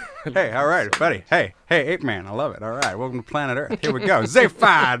on? Hey, all right, buddy. Hey, Ape Man, I love it. All right, welcome to Planet Earth. Here we go.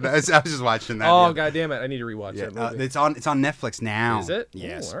 Zaphod. I was just watching that. Oh, the other- God damn it. I need to rewatch yeah, that movie. it's on Netflix now. Is it?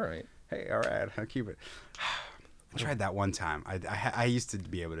 Yes. Ooh, all right. Hey, all right, I'll keep it. I tried that one time. I used to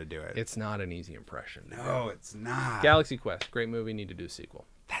be able to do it. It's not an easy impression. No, it's not. Galaxy Quest, great movie, need to do a sequel.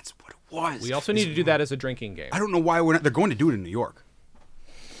 That's what it was. We also need to do that as a drinking game. I don't know why they're going to do it in New York.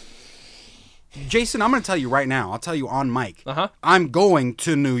 Jason, I'm going to tell you right now. I'll tell you on mic. Uh-huh. I'm going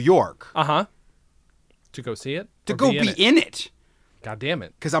to New York Uh-huh. To go see it? to Or go be in it? in it. God damn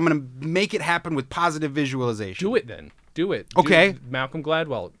it. Because I'm going to make it happen with positive visualization. Do it then. Do it. Okay. Do Malcolm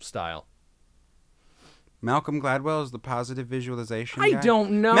Gladwell style. Malcolm Gladwell is the positive visualization I guy?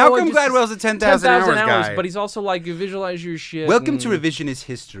 don't know. Malcolm I just- Gladwell's a 10,000 hours guy. But he's also like, you visualize your shit. Welcome and- to Revisionist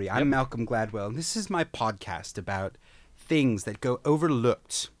History. I'm Malcolm Gladwell, and this is my podcast about things that go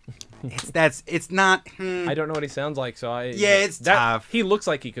overlooked. It's not. I don't know what he sounds like, so I. Yeah, it's tough. He looks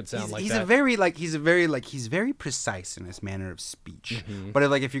like he could sound like he's that. he's very precise in his manner of speech. But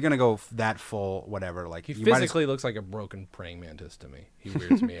if you're gonna go that full whatever, like He you might as- physically looks like a broken praying mantis to me. He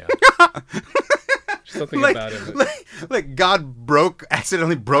weirds me out. Something like, about him. like God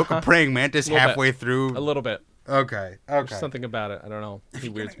accidentally broke a praying mantis Little bit. halfway through. A little bit. Okay. Something about it. I don't know. He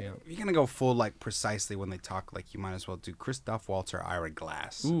weirds me out. If you're gonna go full like precisely when they talk, like you might as well do Christoph Waltz, Ira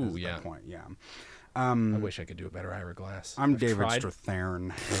Glass. Ooh, is the yeah. point. Yeah. I wish I could do a better Ira Glass. I'm I've David tried.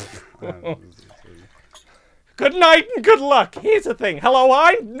 Strathairn. Good night and good luck. Here's the thing. Hello,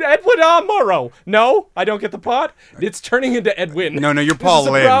 I'm Edward R. Morrow. No, I don't get the part. It's turning into Edwin. No, you're This Paul is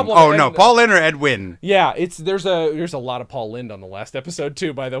a Lynn. problem, Oh no, and- Paul Lynn or Edwin. Yeah, there's a lot of Paul Lind on the last episode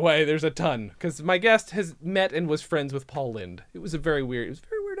too. By the way, there's a ton because my guest has met and was friends with Paul Lind. It was a very weird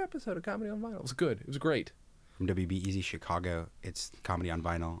episode of Comedy on Vinyl. It was good. It was great. From WB Easy Chicago, it's Comedy on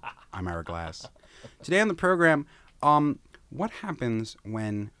Vinyl. I'm Ira Glass. Today on the program, what happens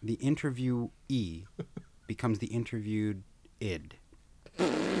when the interviewee becomes the interviewed id?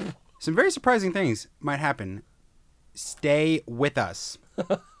 Some very surprising things might happen. Stay with us.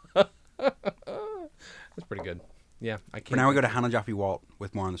 That's pretty good. Yeah, I can't. For now, we go to Hannah Jaffe Walt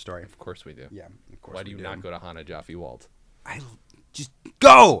with more on the story. Of course we do. Yeah, of course. Why do you not go to Hannah Jaffe Walt? I just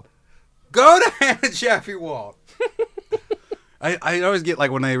go. Go to Hannah Jaffe Walt. I always get like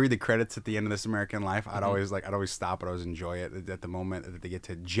when I read the credits at the end of This American Life, I'd always stop, but I always enjoy it at the moment that they get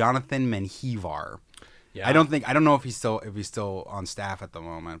to Jonathan Menjivar. Yeah. I don't know if he's still on staff at the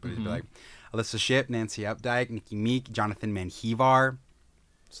moment, but he'd be like Alyssa Shipp, Nancy Updike, Nikki Meek, Jonathan Menjivar.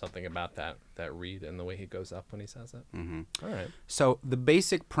 Something about that read and the way he goes up when he says it. All right. So the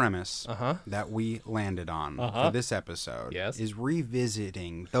basic premise that we landed on for this episode is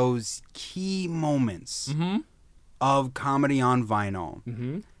revisiting those key moments of Comedy on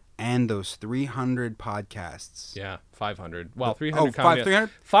Vinyl and those 300 podcasts. Yeah, 500. Well, 300. 300?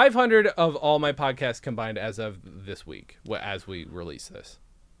 500 of all my podcasts combined as of this week, as we release this.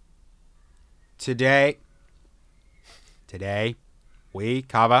 Today, we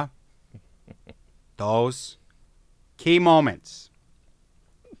cover those key moments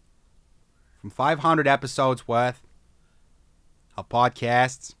from 500 episodes worth of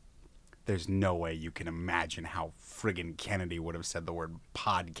podcasts. There's no way you can imagine how friggin' Kennedy would have said the word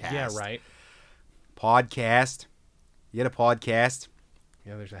podcast. Yeah, right. Podcast. You get a podcast.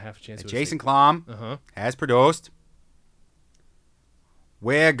 Yeah, there's a half chance. Jason Klom has produced.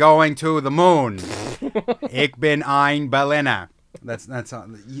 We're going to the moon. Ich bin ein Berliner. That's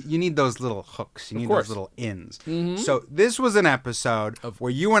you need those little hooks. You need those little ins. So this was an episode where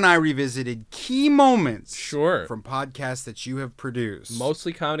you and I revisited key moments from podcasts that you have produced.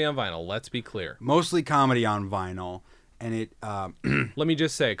 Mostly Comedy on Vinyl, let's be clear. Mostly Comedy on Vinyl. And it let me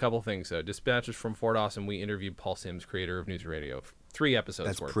just say a couple things though. Dispatches from Fort Awesome, we interviewed Paul Sims, creator of News Radio. 3 episodes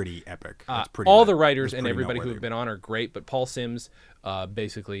That's worth. Pretty epic. That's pretty all the writers and everybody who have been on are great, but Paul Sims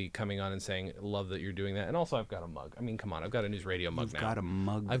basically coming on and saying, love that you're doing that. And also I've got a mug. I mean, come on, I've got a News Radio mug now. You've got a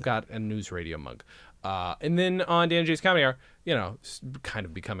mug. I've got a News Radio mug. And then on Dan J's Comedy Hour, kind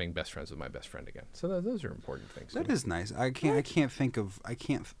of becoming best friends with my best friend again. So those are important things. That is nice.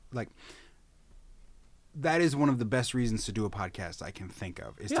 That is one of the best reasons to do a podcast I can think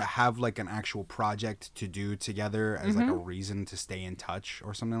of, is to have like an actual project to do together as like a reason to stay in touch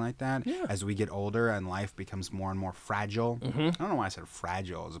or something like that. Yeah. As we get older and life becomes more and more fragile. I don't know why I said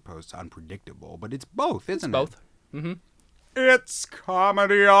fragile as opposed to unpredictable, but it's both, isn't it? It's both. It's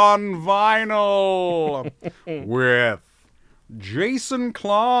Comedy on Vinyl with Jason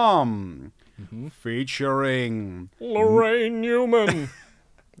Klom featuring Lorraine Newman.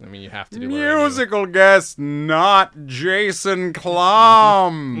 I mean, you have to do musical guest, not Jason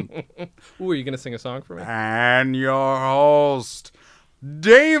Klom. Ooh, are you going to sing a song for me? And your host,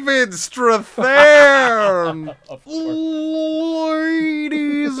 David Strathairn.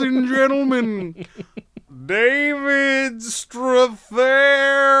 Ladies and gentlemen, David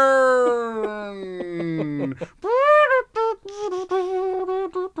Strathairn.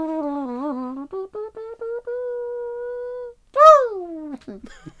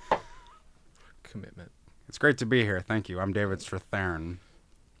 Commitment. It's great to be here. Thank you. I'm David Strathairn.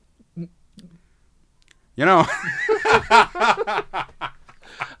 I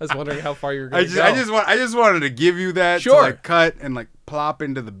was wondering how far you were going to go. I just wanted to give you that to like cut and like plop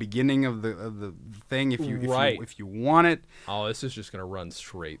into the beginning of the thing if you want it. Oh, this is just going to run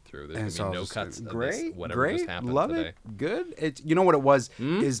straight through. There's going to be no cuts. Great. Whatever just happened Love today. It. Good. You know what it was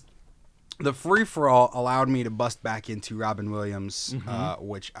is the free-for-all allowed me to bust back into Robin Williams,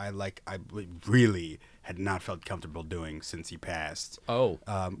 which I really had not felt comfortable doing since he passed. Oh.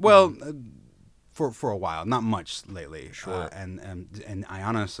 For a while, not much lately. Sure. And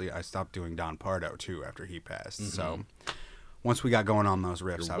I stopped doing Don Pardo too after he passed. So once we got going on those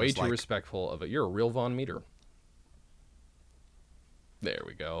riffs, You're I way was too respectful of it. You're a real Von Meter. There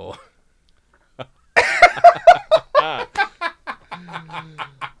we go.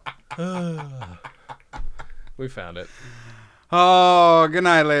 We found it. Oh, good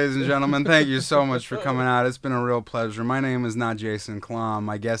night, ladies and gentlemen. Thank you so much for coming out. It's been a real pleasure. My name is not Jason Klom.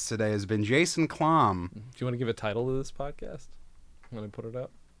 My guest today has been Jason Klom. Do you want to give a title to this podcast when I put it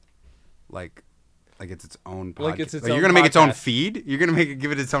up? Like it's its own podcast. Like it's its own you're gonna make podcast. its own feed? You're gonna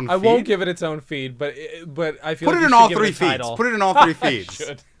give it its own feed? I won't give it its own feed, but I feel put like it in you all should give three it a feeds. title. Put it in all three feeds. I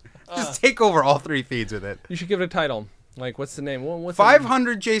should. Just take over all three feeds with it. You should give it a title. Like, what's the name? What's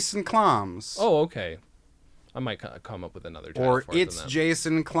 500 Jason Kloms. Oh, okay. I might come up with another title. Or for it It's than that.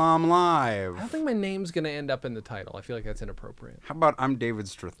 Jason Klom Live. I don't think my name's going to end up in the title. I feel like that's inappropriate. How about I'm David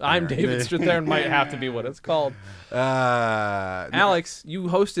Strathairn? I'm David Strathairn might have to be what it's called. Alex, you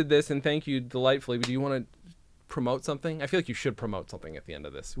hosted this, and thank you delightfully. But do you want to promote something? I feel like you should promote something at the end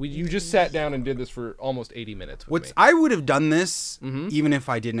of this. You just sat down and did this for almost 80 minutes with me. I would have done this even if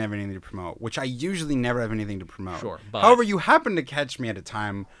I didn't have anything to promote, which I usually never have anything to promote. Sure. But however, you happen to catch me at a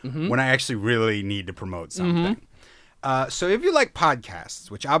time when I actually really need to promote something. So if you like podcasts,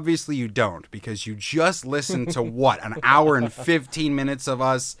 which obviously you don't, because you just listened to what, an hour and 15 minutes of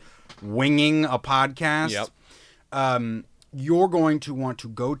us winging a podcast. Yep. You're going to want to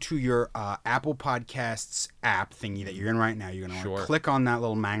go to your Apple Podcasts app thingy that you're in right now. You're going to want to click on that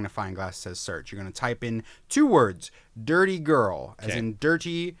little magnifying glass that says search. You're going to type in 2 words, Dirty Girl, as in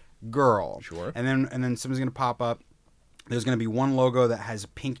dirty girl. Sure. And then something's going to pop up. There's going to be one logo that has a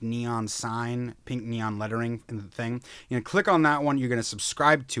pink neon sign, pink neon lettering in the thing. You're going to click on that one. You're going to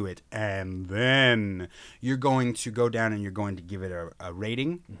subscribe to it. And then you're going to go down and you're going to give it a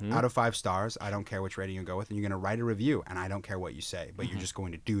rating out of 5 stars. I don't care which rating you go with. And you're going to write a review. And I don't care what you say. But you're just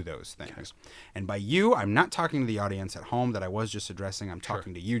going to do those things. Okay. And by you, I'm not talking to the audience at home that I was just addressing. I'm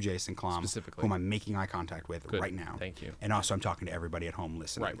talking to you, Jason Klom, whom I'm making eye contact with right now. Thank you. And also I'm talking to everybody at home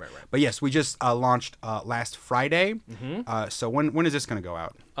listening. Right. But yes, we just launched last Friday. So when is this going to go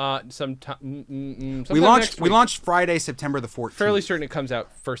out? Sometime we launched Friday, September the 14th. Fairly certain it comes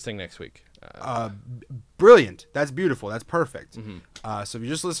out first thing next week. Brilliant. That's beautiful. That's perfect. So if you're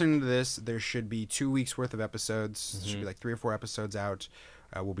just listening to this, there should be 2 weeks worth of episodes. There should be like 3 or 4 episodes out.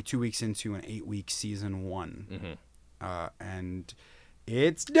 We'll be 2 weeks into an 8-week season 1. And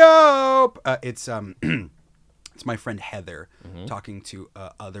it's dope. It's it's my friend Heather talking to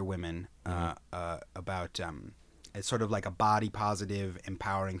other women about it's sort of like a body positive,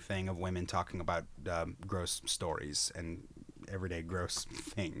 empowering thing of women talking about gross stories and everyday gross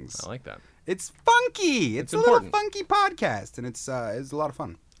things. I like that. It's funky. It's a important. little funky podcast, and it's a lot of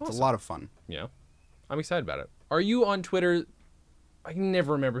fun. Awesome. It's a lot of fun. Yeah, I'm excited about it. Are you on Twitter? I can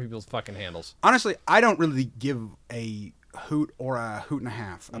never remember people's fucking handles. Honestly, I don't really give a hoot or a hoot and a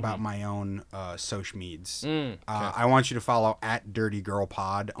half about my own social meds. Okay. I want you to follow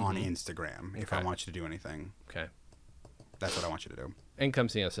 @DirtyGirlPod on Instagram if I want you to do anything. Okay. That's what I want you to do. And come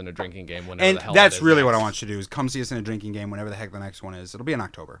see us in a drinking game whenever the hell that's really next. what I want you to do is come see us in a drinking game whenever the heck the next one is. It'll be in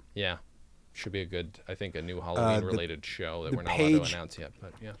October. Yeah. Should be a good, I think, a new Halloween-related show that we're not allowed to announce yet.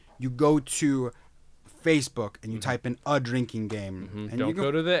 But yeah. You go to Facebook and you type in a drinking game. And Don't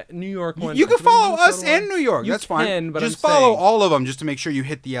go to the New York one. You can follow us in New York. That's fine. But just follow all of them just to make sure you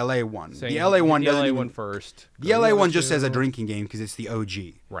hit the LA one. The LA one doesn't. The LA one first. The LA one just says a drinking game because it's the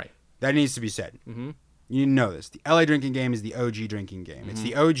OG. Right. That needs to be said. You know this. The LA drinking game is the OG drinking game. It's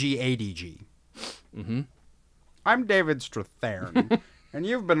the OG ADG. I'm David Strathairn, and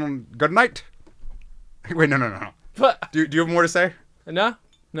you've been on Good Night. Wait, no. Do you have more to say? No,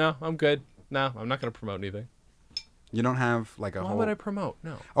 I'm good. No, I'm not going to promote anything. You don't have like a whole... Why would I promote?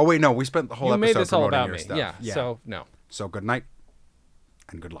 No. Oh, wait, no. We spent the whole episode this all promoting about your me. stuff. Yeah, so no. So good night,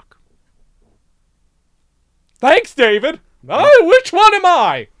 and good luck. Thanks, David. Oh, which one am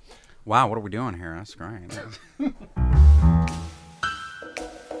I? Wow, what are we doing here? That's great.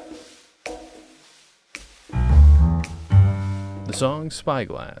 The song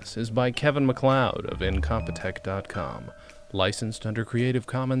Spyglass is by Kevin MacLeod of Incompetech.com. Licensed under Creative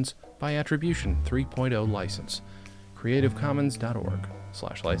Commons by Attribution 3.0 license.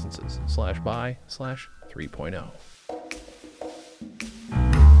 creativecommons.org/licenses/by/3.0.